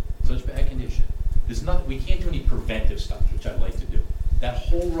condition. There's nothing, we can't do any preventive stuff, which I'd like to do. That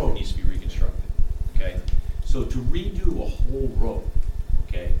whole road needs to be reconstructed, okay? So to redo a whole road,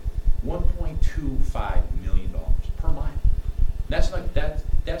 okay, $1.25 million per mile. That's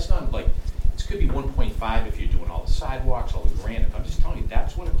not like, it could be 1.5 if you're doing all the sidewalks, all the granite. I'm just telling you,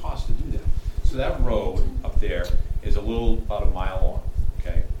 that's what it costs to do that. So that road up there is about a mile long,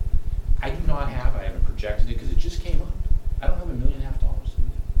 okay? I haven't projected it because it just came up. I don't have $1.5 million to do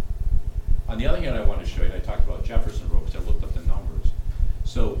that. On the other hand, I want to show you, I talked about Jefferson Road because I looked up the numbers.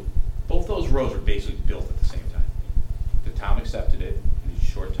 So both those roads were basically built at the same time. The town accepted it in a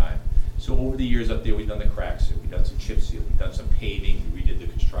short time. So over the years up there, we've done the crack seal, we've done some chip seal, we've done some paving, we redid the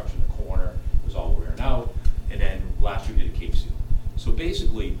construction of the corner, it was all wearing out, and then last year we did a Cape seal. So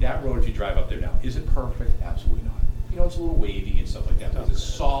basically, that road, if you drive up there now, is it perfect? Absolutely not. You know, it's a little wavy and stuff like that, but it's a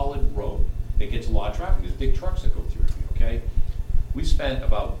solid road that gets a lot of traffic. There's big trucks that go through it, okay? We spent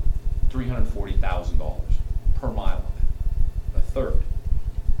about $340,000 per mile on it, a third,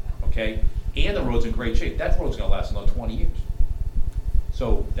 okay? And the road's in great shape. That road's gonna last another 20 years.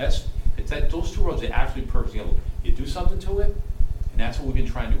 So those two roads are actually perfect. You do something to it, and that's what we've been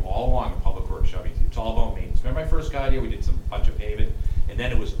trying to do all along in public works. I mean, it's all about maintenance. Remember I first got here, we did some bunch of paving, and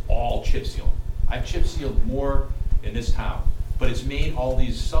then it was all chip sealing. I've chip sealed more in this town, but it's made all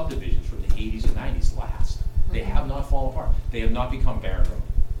these subdivisions from the 80s and 90s last. They have not fallen apart. They have not become barren road,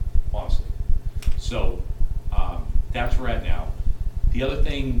 honestly. So that's where we're at now. The other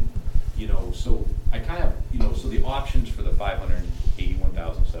thing, you know, so I kind of, you know, so the options for the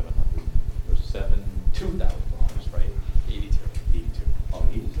 $581,700 or $2,000, right? 82. Oh,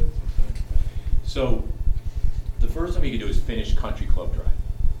 82. So the first thing we can do is finish Country Club Drive.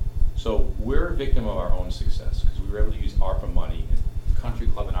 So we're a victim of our own success because we were able to use ARPA money in Country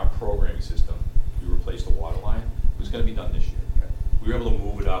Club in our programming system. We replaced the water line. It was going to be done this year. Right? We were able to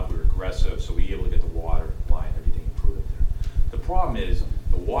move it up. We were aggressive, so we were able to get the water line, everything improved up there. The problem is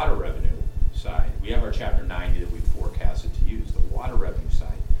the water revenue side. We have our Chapter 90 that we forecasted to use. The water revenue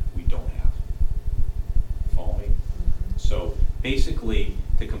side, we don't have. Follow me? So basically,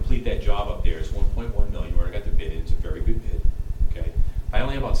 to complete that job up there, it's $1.1 million. We already got the bid in. It's a very good bid. Okay. I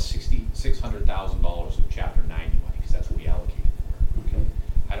only have about $600,000 of Chapter 90 money because that's what we allocated for. Okay.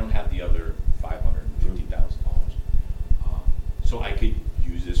 I don't have the other $550,000. So I could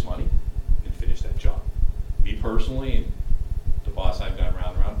use this money and finish that job. Me personally, and the boss I've gone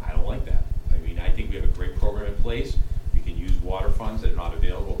round and round, I don't like that. I mean, I think we have a great program in place. We can use water funds that are not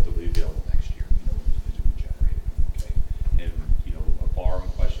available, they'll be available next year, you know, as we generate it, okay? And, you know, a borrowing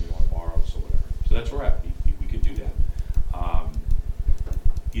question, you want to borrow, so whatever. So that's where we're at. We could do that.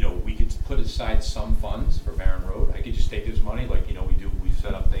 You know, we could put aside some funds for Barron Road. I could just take this money, like, you know, we've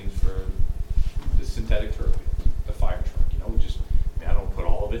set up things for the synthetic turf field, the fire truck, you know, I don't put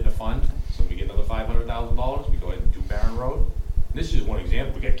all of it in a fund, so we get another $500,000, we go ahead and do Barron Road. And this is just one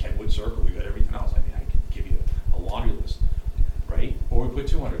example. We got Kenwood Circle, we got everything else. I mean, I can give you a laundry list, right? Or we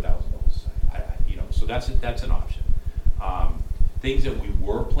put $200,000 aside. You know, so that's an option. Things that we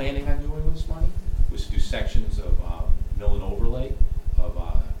were planning on doing with this money was to do sections of mill and overlay of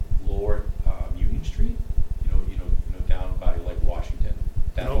lower Union Street. You know, down by like Washington,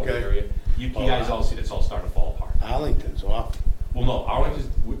 that whole area. You guys all see that's all starting to fall apart. Arlington's off. Well, no, Arlington's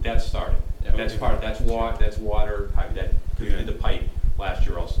that's starting. Yeah, that's part. That's water. We did the pipe last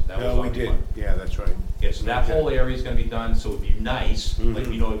year also. That was We on did. fund. Yeah, that's right. Yeah, so that whole area is going to be done. So it'd be nice, like,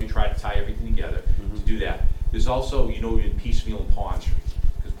 you know, if you try to tie everything together to do that. There's also, you know, in Piecemeal and Pond Street,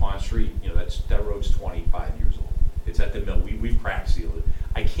 because Pond Street, you know, that road's 25 years old. It's at the mill. We've crack sealed it.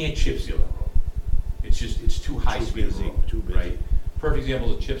 I can't chip seal that road. It's just, it's too high speed busy, road, too busy. right? Perfect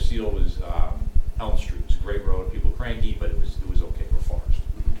example of a chip seal was Elm Street. It's a great road. People cranky, but it was okay for Forest.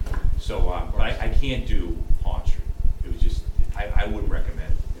 So, but I can't do Pond Street. It was just, I wouldn't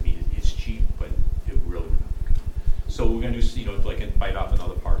recommend it. I mean, it's cheap, but it really would not be good. So we're gonna do, like bite off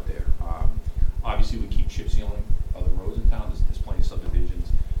another part there. Obviously, we keep chip sealing other roads in town. There's plenty of subdivisions.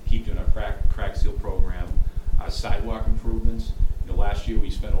 Keep doing our crack seal program. Sidewalk improvements. Last year we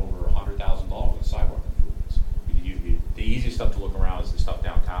spent over $100,000 on sidewalk improvements. The easiest stuff to look around is the stuff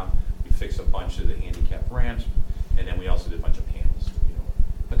downtown. We fixed a bunch of the handicap ramps, and then we also did a bunch of panels.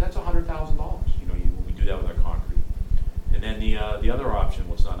 But that's $100,000. We do that with our concrete. And then the other option,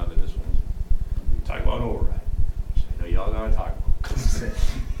 what's not under this one, is we talk about override. Which I know y'all know what I'm talking about.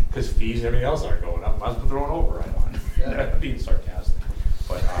 Because fees and everything else aren't going up. Might as well throw an override on. I'm being sarcastic.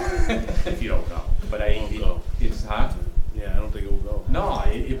 But if you don't know. But it's hot. Yeah, I don't think it will go. No,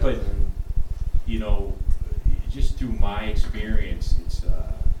 but just through my experience, it's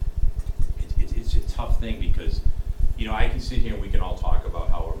a tough thing because, I can sit here and we can all talk about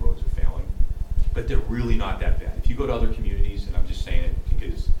how our roads are failing, but they're really not that bad. If you go to other communities, and I'm just saying it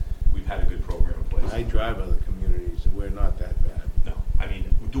because we've had a good program in place. I drive other communities, and we're not that bad. No, I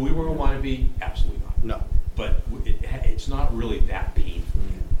mean, do we where we want to be? Absolutely not. No. But it's not really that painful.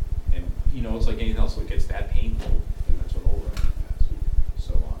 And, it's like anything else, like it's that painful, and that's what override has.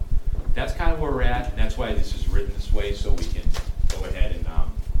 So that's kind of where we're at, and that's why this is written this way, so we can go ahead and,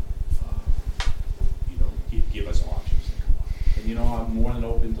 give us options that come up. And, I'm more than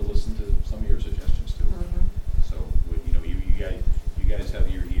open to listen to some of your suggestions too. So, you guys have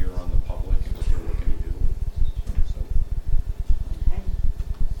your ear on the public and what they're looking to do. So. Okay.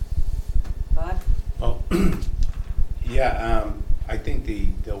 Bob? Oh, yeah, I think the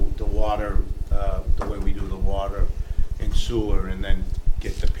water, the way we do the water and sewer and then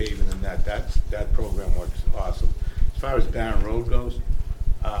get the paving and that program works awesome. As far as Barron Road goes,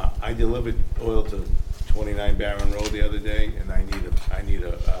 I delivered oil to 29 Barron Road the other day, and I need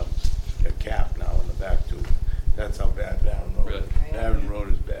a cap now in the back tube. That's how bad Barron Road is. Really? Barron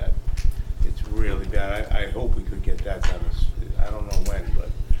Road is bad. It's really bad. I hope we could get that done. I don't know when, but.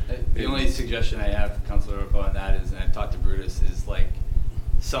 The only suggestion I have, Councilor Rocco, on that is, and I've talked to Brutus, is like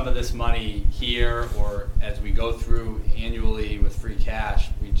some of this money here, or as we go through annually with free cash,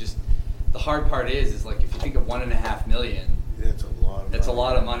 the hard part is like if you think of $1.5 million, That's a lot of money. that's a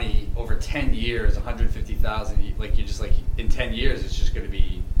lot of money over 10 years, 150,000, like you're just like, in 10 years, it's just gonna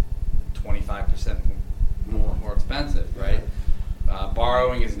be 25% more expensive, right?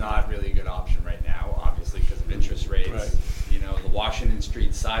 Borrowing is not really a good option right now, obviously, because of interest rates. Right. The Washington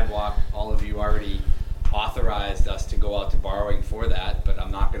Street sidewalk, all of you already authorized us to go out to borrowing for that, but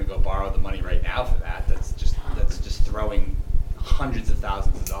I'm not gonna go borrow the money right now for that. That's just throwing hundreds of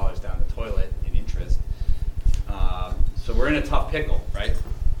thousands of dollars down the toilet in interest. So we're in a tough pickle, right?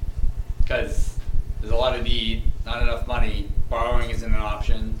 Because there's a lot of need, not enough money, borrowing isn't an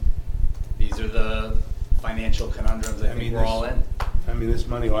option. These are the financial conundrums I think we're all in. I mean, this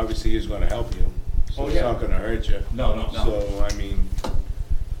money obviously is gonna help you, so Oh, it's yeah. not gonna hurt you. No. So, I mean,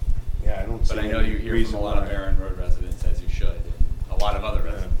 yeah, I don't see But I know any you hear reason from a lot of why. Barron Road residents, as you should, and a lot of other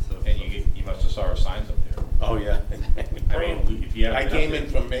residents. So. And you must have saw our signs up there. Oh, yeah. I mean, if you haven't I been came up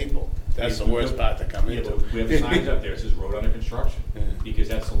in there- from Maple. That's the worst part to come Yeah, into. but we have signs up there that says road under construction, Yeah. because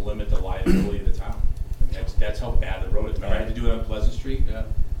that's to limit the liability of the town. I mean, that's how bad the road is. Remember I had to do it on Pleasant Street? Yeah.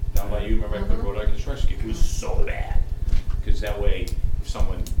 Down by you, remember I put road under construction, it was so bad. Because that way, if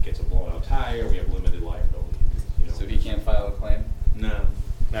someone gets a blown out tire, we have limited liability, So he can't file a claim? No.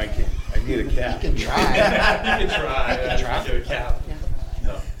 I can't, I need a cap. You can try. You can try. You can try. Do a cap.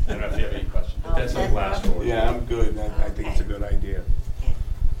 No, I don't know if you have any questions, but that's the last one. Yeah, I'm good. I think it's a good idea.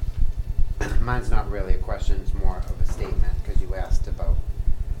 Mine's not really a question, it's more of a statement, because you asked about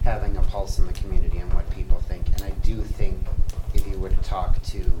having a pulse in the community and what people think. And I do think if you were to talk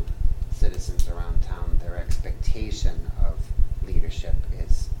to citizens around town, their expectation of leadership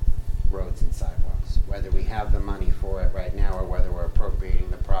is roads and sidewalks. Whether we have the money for it right now or whether we're appropriating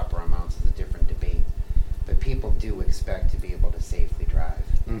the proper amounts is a different debate. But people do expect to be able to safely drive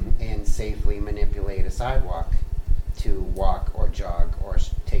and safely manipulate a sidewalk to walk or jog or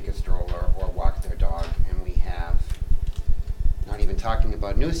take a stroller or walk their dog. And we have, not even talking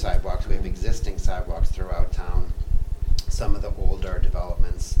about new sidewalks, we have existing sidewalks throughout town. Some of the older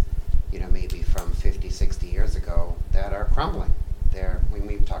developments, maybe from 50, 60 years ago that are crumbling.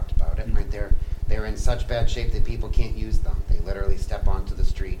 We've talked about it, right? They're in such bad shape that people can't use them. They literally step onto the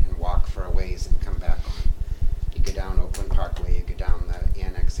street and walk for a ways and come back on. You go down Oakland Parkway, you go down the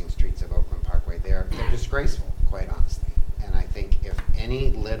annexing streets of Oakland Parkway, they're disgraceful, quite honestly. And I think if any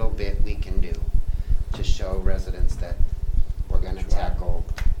little bit we can do to show residents that we're gonna tackle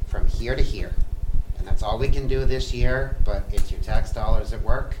from here to here, and that's all we can do this year, but it's your tax dollars at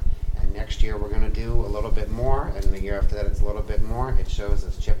work, and next year we're gonna do a little bit more, and the year after that it's a little bit more, it shows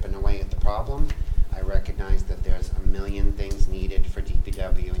us chipping away at the problem. I recognize that there's a million things needed for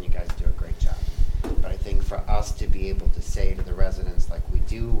DPW, and you guys do a great job. But I think for us to be able to say to the residents, like, we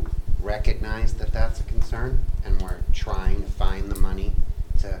do recognize that that's a concern, and we're trying to find the money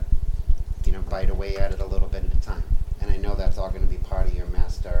to, you know, bite away at it a little bit at a time. And I know that's all gonna be part of your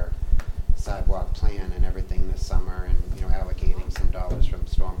master sidewalk plan and everything this summer, and, you know, allocating some dollars from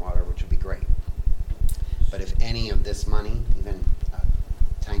stormwater, which will be great. But if any of this money, even a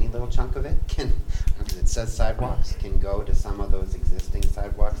tiny little chunk of it, can, because it says sidewalks, can go to some of those existing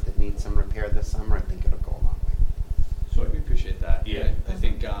sidewalks that need some repair this summer, I think it'll go a long way. So we appreciate that. Yeah. I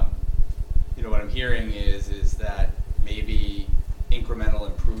think, you know, what I'm hearing is that maybe incremental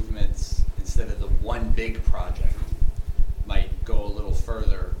improvements instead of the one big project might go a little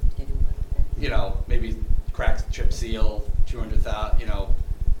further. You know, maybe crack, chip seal, 200,000, you know,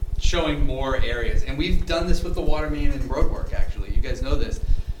 showing more areas. And we've done this with the water main and road work, actually. You guys know this.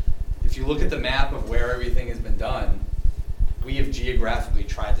 If you look at the map of where everything has been done, we have geographically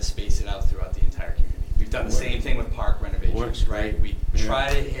tried to space it out throughout the entire community. We've done the same thing with park renovations, Works right? great. We Yeah.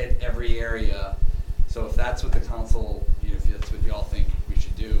 try to hit every area. So if that's what the council, you know, if that's what you all think we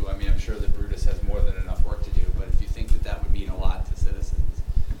should do, I mean, I'm sure that Brutus has more than enough work to do, but if you think that that would mean a lot to citizens,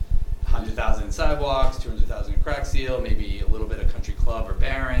 100,000 in sidewalks, 200,000 in crack seal, maybe a little bit of country club or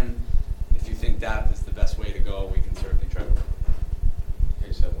Barron, if you think that is the best way to go, we can certainly try to work with that. I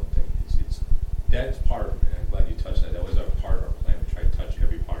just have one thing. That's part of it, and I'm glad you touched that. That was our part of our plan. We tried to touch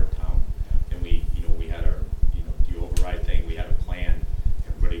every part of town. And we, you know, we had our, you know, the override thing. We had a plan.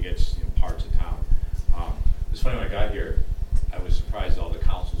 Everybody gets, you know, parts of town. It's funny, when I got here, I was surprised all the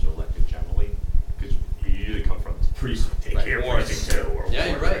councils are elected generally, because you usually come from precinct, take care of precinct 2 or Yeah,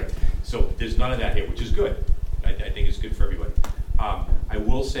 you're right. So there's none of that here, which is good. I think it's good for everybody. I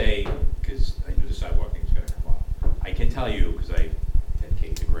will say, because I knew the sidewalk thing was going to come up, I can tell you, because I had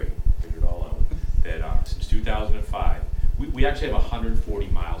Kate the Great, figured it all out, that since 2005, we actually have 140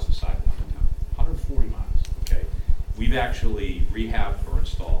 miles of sidewalk in town. 140 miles, okay? We've actually rehabbed or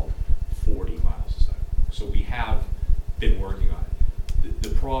installed 40 miles of sidewalk. So we have been working on it. The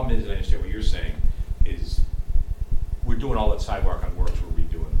problem is, I understand what you're saying, is we're doing all that sidewalk on Works, we're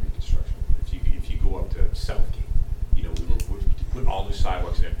redoing the reconstruction. If you go up to Southgate, you know, we're putting all new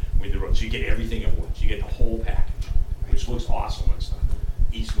sidewalks in there. So you get everything at once. You get the whole package, which looks awesome when it's done.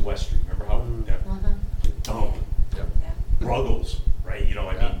 East and West Street, remember how dump, Ruggles, right? You know,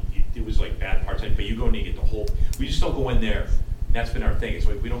 I mean, it was like bad parts, but you go in and you get the whole. We just don't go in there. And that's been our thing. It's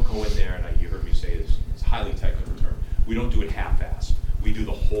like we don't go in there, and you heard me say this. It's a highly technical term. We don't do it half-assed. We do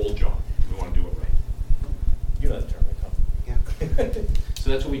the whole job. We want to do it right. You know that term, I come. Yeah. So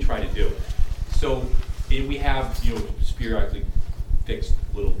that's what we try to do. So, and we have, you know, periodically fixed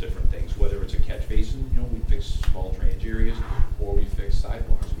little different things, whether it's a catch basin, you know, we fix small drainage areas, or we fix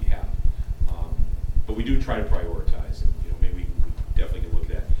sidewalks, we have. But we do try to prioritize, and, you know, maybe we definitely can look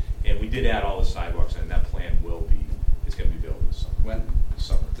at that. And we did add all the sidewalks, and that plan will be, it's gonna be built this summer. When? This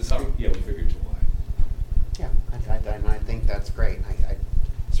summer. This summer? Yeah, we figured July. Yeah, I think that's great. I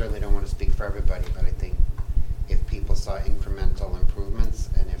certainly don't want to speak for everybody, but I think if people saw incremental improvements,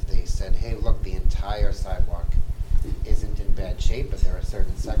 and if they said, hey, look, the entire sidewalk isn't in bad shape, but there are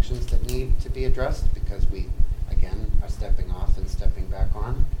certain sections that need to be addressed because we, again, are stepping off and stepping back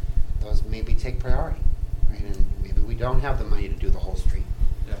on, those maybe take priority, right? And maybe we don't have the money to do the whole street,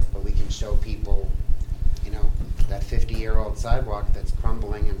 but we can show people, you know, that 50-year-old sidewalk that's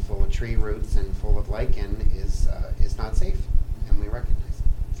crumbling and full of tree roots and full of lichen is not safe, and we recognize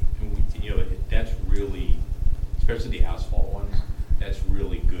it. And we, you know, that's really, especially the asphalt ones, that's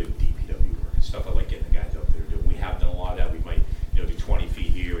really good DPW work. It's stuff I like getting the guys up there doing. We have done a lot of that. We might, you know, do 20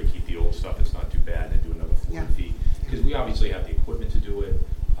 feet here, we keep the old stuff, it's not too bad, and then do another 40 feet. Because we obviously have the equipment to do it.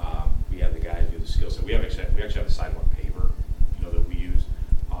 We have the guys with the skill set. We actually have a sidewalk paver, you know, that we use.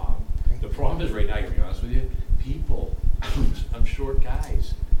 The problem is right now, to be honest with you, people, I'm short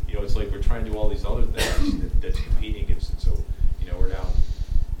guys. You know, it's like we're trying to do all these other things that's competing against it. So, you know, we're down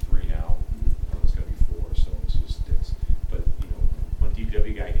 3 now. It's going to be 4, so it's just, but, you know, one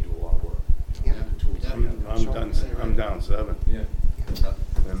DPW guy can do a lot of work. You know, Yeah. the tools that we have. I'm down 7. Yeah.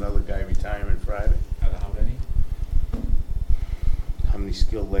 Another guy retiring Friday. Out of how many? How many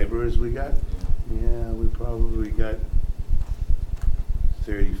skilled laborers we got? Yeah, we probably got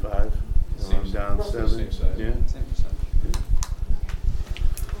 35. So I'm Same- down roughly 7. same size. Yeah. Same percentage.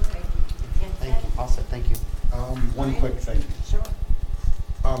 Thank you. Awesome, thank you. One quick thing. Sure.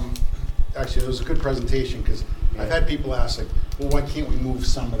 Actually, it was a good presentation, because I've had people ask, like, well, why can't we move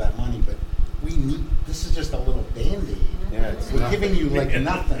some of that money? But we need, this is just a little Band-Aid. Yeah, it's We're giving you like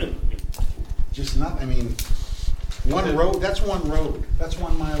nothing. Just nothing, I mean, one road, that's one road. That's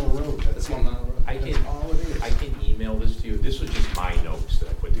 1 mile of road. That's 1 mile of road. I can, That's all it is. I can email this to you. This was just my notes that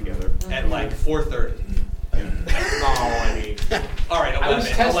I put together. At like 4:30. No, I mean, All right, 11, I was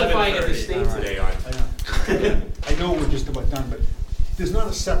testifying at the 11:30. state today on. I know. I know we're just about done, but there's not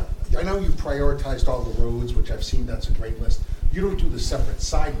a I know you prioritized all the roads, which I've seen, that's a great list. You don't do the separate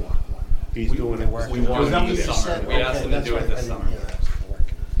sidewalk one. He's doing it. We Was want that to what do you this said? summer. We asked them to that's do it right, this I didn't summer. hear that.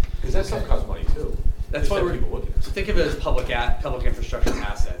 Because that stuff costs money too. That's why Just we're, have people looking at so it. think of it as public infrastructure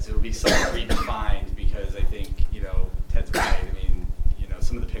assets. It would be somewhat redefined, because I think, Ted's right. I mean,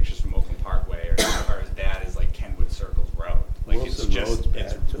 some of the pictures from Oakland Parkway are as bad as like Kenwood Circles Road. Like Wilson Road's it's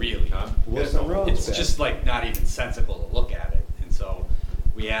bad, too. really, Wilson Road's it's bad. just like not even sensible to look at it. And so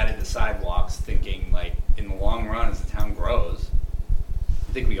we added the sidewalks, thinking like in the long run, as the town grows,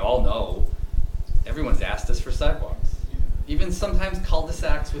 I think we all know everyone's asked us for sidewalks. Even sometimes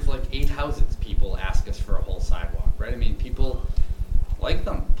cul-de-sacs with like 8 houses, people ask us for a whole sidewalk, right? I mean, people like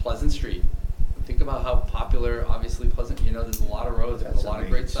them. Pleasant Street. Think about how popular, obviously, Pleasant. There's a lot of roads. There's That's a lot of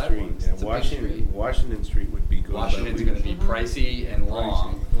main great street. sidewalks. Yeah, It's a big street. Washington Street would be good. Washington's going to be pricey and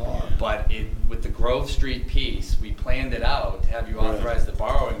long, but with the Grove Street piece, we planned it out to have you Right. authorize the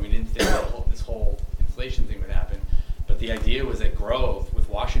borrowing. We didn't think this whole inflation thing would happen, but the idea was that Grove, with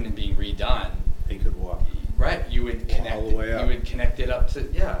Washington being redone, He could walk. right, you would connect. All the way up. You would connect it up to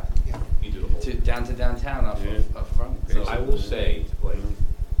You do the whole. down to downtown off Yeah. of Front. So I will say, like,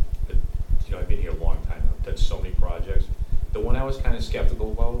 that, I've been here a long time, I've done so many projects. The one I was kind of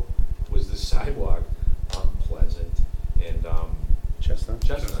skeptical about was the sidewalk on Pleasant and Chestnut?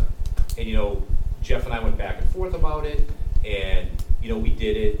 Chestnut. And, Jeff and I went back and forth about it, and, we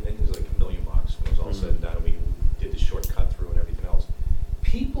did it, and it was like $1 million when it was all said and done, and we did the short cut through and everything else.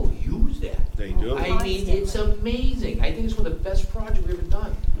 People use that. They do. I mean, it's amazing. I think it's one of the best projects we've ever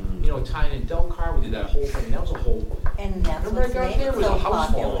done. Tying in Delcar, we did that whole thing, that was a whole, And that's remember I what's got made there, it it was so a house fall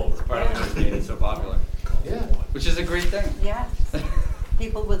popular. over. part of what's made it so popular, Yeah. which is a great thing. Yes.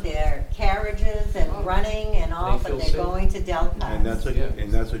 People with their carriages and Oh. running and all, They but feel they're safe. going to Delta. And that's what, Yeah.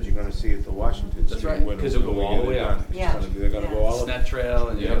 you're gonna see at the Washington That's Street. right, when 'cause it'll go when we all get the way it up. done. It's Yeah. gonna be- They're gonna Yeah. go all, Snet Trail,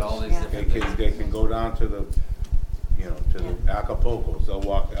 and you Yeah. got all these Yeah. different things. they can go down to the, to the Acapulco's, they'll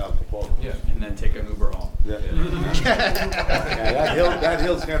walk to Acapulco. Yeah. And then take an Uber home. Yeah. Yeah, that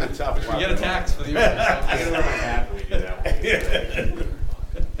hill's kinda tough. You get a tax for the Uber. I can wear my hat when we do that.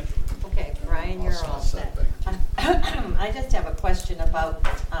 Okay, Brian, you're all set. Thank I just have a question about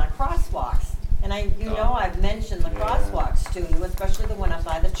crosswalks. And I've mentioned the crosswalks to you, especially the one up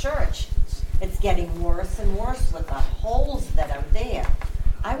by the church. It's getting worse and worse with the holes that are there.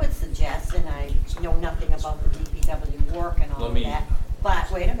 I would suggest, and I know nothing about the DPW work and all Let of me- that,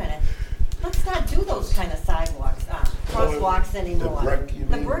 but wait a minute. Let's not do those kind of sidewalks, crosswalks anymore. brick, you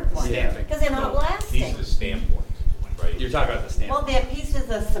The mean? brick ones, Stamping. because they're not No, lasting. These are the stamp ones, right? You're talking about the stamp. Well, they're pieces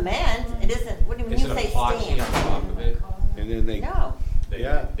of cement. It isn't, what do you mean It's you an say epoxy on stamp? top of it. And then they, No.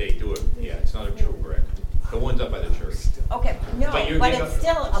 Yeah. They do it, yeah, it's not a true brick. The one's up by the church. Okay, no, But you're- but you're it's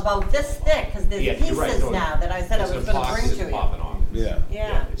not- still about this thick, because there's Yeah, you're right, pieces no, now that I said I it's was an gonna epoxy bring to that's you. popping off. yeah.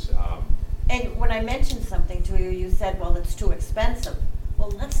 Yeah. It's, And when I mentioned something to you, you said, well, it's too expensive.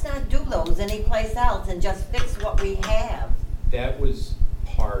 Well, let's not do those anyplace else and just fix what we have. that was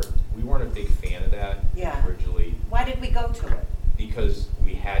we weren't a big fan of that Yeah. originally, Why did we go to it? because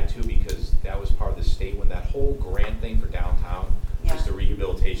we had to, because that was part of the state, when that whole grant thing for downtown Yeah. was the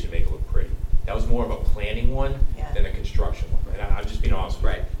rehabilitation, make it look pretty. That was more of a planning one Yeah. than a construction one, and I'm just being honest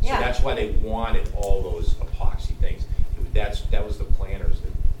with you. Right. So Yeah. that's why they wanted all those epoxy things. That was the planners,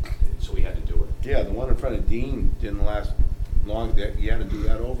 so we had to do it. Yeah, the one in front of Dean didn't last long, you had to do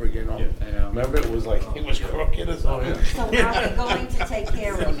that over again. Yeah, I know. Remember, it was like, it was crooked or something. So are we going to take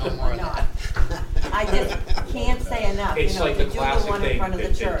care of them or not? I just can't say enough, It's like to the do the classic one in thing, front of the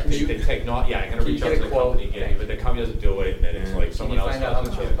that church. I'm gonna Can you reach out get to a the quote? company again, but the company doesn't do it, and then it's like Can someone you else find out how does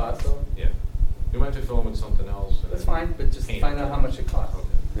much it. it costs though? Yeah, we might have to fill them with something else. and That's then fine, but just paint find it. out how much it costs. Okay.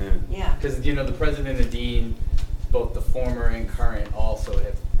 Yeah. Yeah. Because, the president and dean, both the former and current, also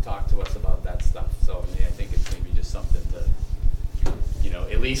have talked to us about that stuff. So, I think it's maybe just something to,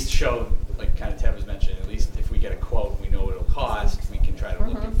 at least show, like kind of Ted was mentioning, at least if we get a quote, we know what it'll cost, we can try to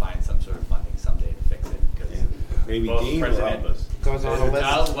look and find some sort of funding someday to fix it. Because Maybe both Dean will president- help us. Goes on the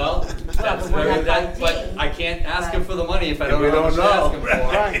list. Well, that's we're very, not but Dean. I can't ask him Right. for the money if I don't we know how much don't to ask know. him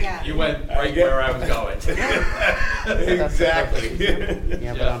for. Right. Yeah. You went I right get- where I was going. That's the Exactly. purpose.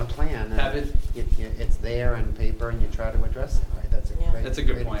 Yeah, but Yeah. on a plan, Have it- it's there. there on paper and you try to address it. Right? That's a Yeah. great. That's a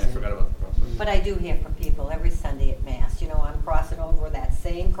good great point, I forgot about the crosswalk. But I do hear from people every Sunday at Mass, you know, I'm crossing over that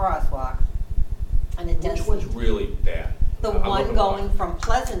same crosswalk, and it Which does. one's really bad? The I'm one looking going wrong. from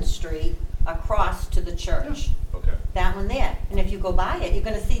Pleasant Street across to the church. Okay. That one there. And if you go by it, you're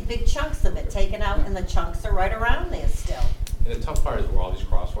gonna see big chunks of it taken out, and the chunks are right around there still. And the tough part is where all these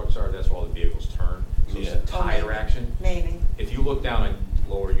crosswalks are, that's where all the vehicles turn. So it's a Yeah. tire maybe. action. Maybe, If you look down on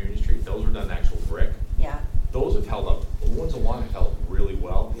Lower Union Street, those were done actual brick. yeah. Those have held up. The ones along have held up really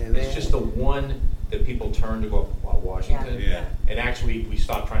well. Yeah, they It's just the have. one that people turn to go up Washington. Yeah. Yeah. And actually, we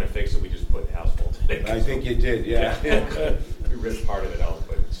stopped trying to fix it, we just put asphalt in it. I think you did, yeah. We ripped part of it out,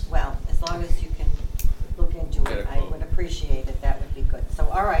 but it's. Well, as long as you can look into Get it, a I quote. would appreciate it, that would be good. So,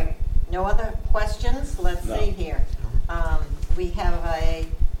 all right, no other questions? Let's No. see here. We have where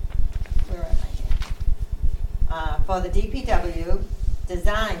am I here? For the DPW,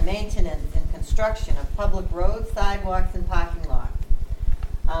 design, maintenance, and construction of public roads, sidewalks, and parking lots.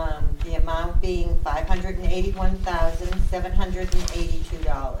 The amount being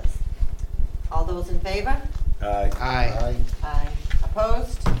 $581,782. All those in favor? Aye. Aye. Aye.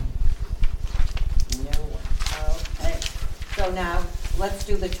 Opposed? No one. Okay. So now, let's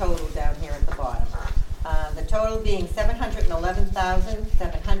do the total down here at the bottom. The total being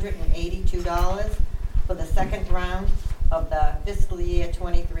 $711,782 for the second round of the fiscal year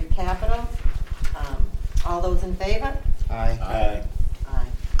 '23 capital. All those in favor? Aye. Aye. Aye.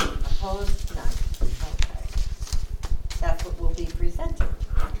 Opposed? None. Okay. That's what will be presented.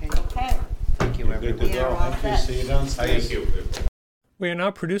 Okay. Okay. Thank you, You're good to everyone. We are go. all Thank you, set. see you downstairs. Thank you. We are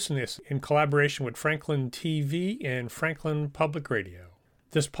now producing this in collaboration with Franklin TV and Franklin Public Radio.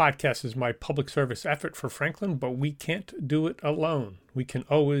 This podcast is my public service effort for Franklin, but we can't do it alone. We can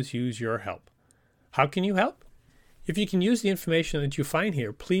always use your help. How can you help? If you can use the information that you find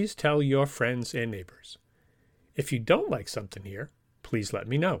here, please tell your friends and neighbors. If you don't like something here, please let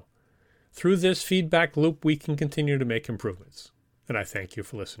me know. Through this feedback loop, we can continue to make improvements. And I thank you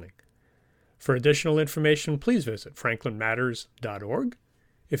for listening. For additional information, please visit franklinmatters.org.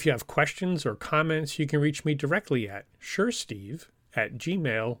 If you have questions or comments, you can reach me directly at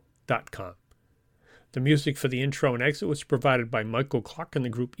suresteve@gmail.com. The music for the intro and exit was provided by Michael Clark and the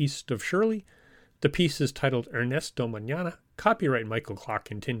group East of Shirley. The piece is titled Ernesto Mañana, copyright Michael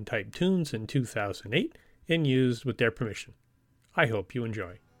Clark and Tintype Tunes in 2008, and used with their permission. I hope you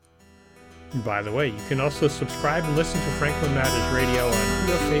enjoy. And by the way, you can also subscribe and listen to Franklin Matters Radio on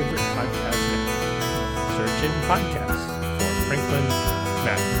your favorite podcast network. Search in podcasts for Franklin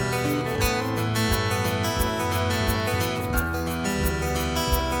Matters.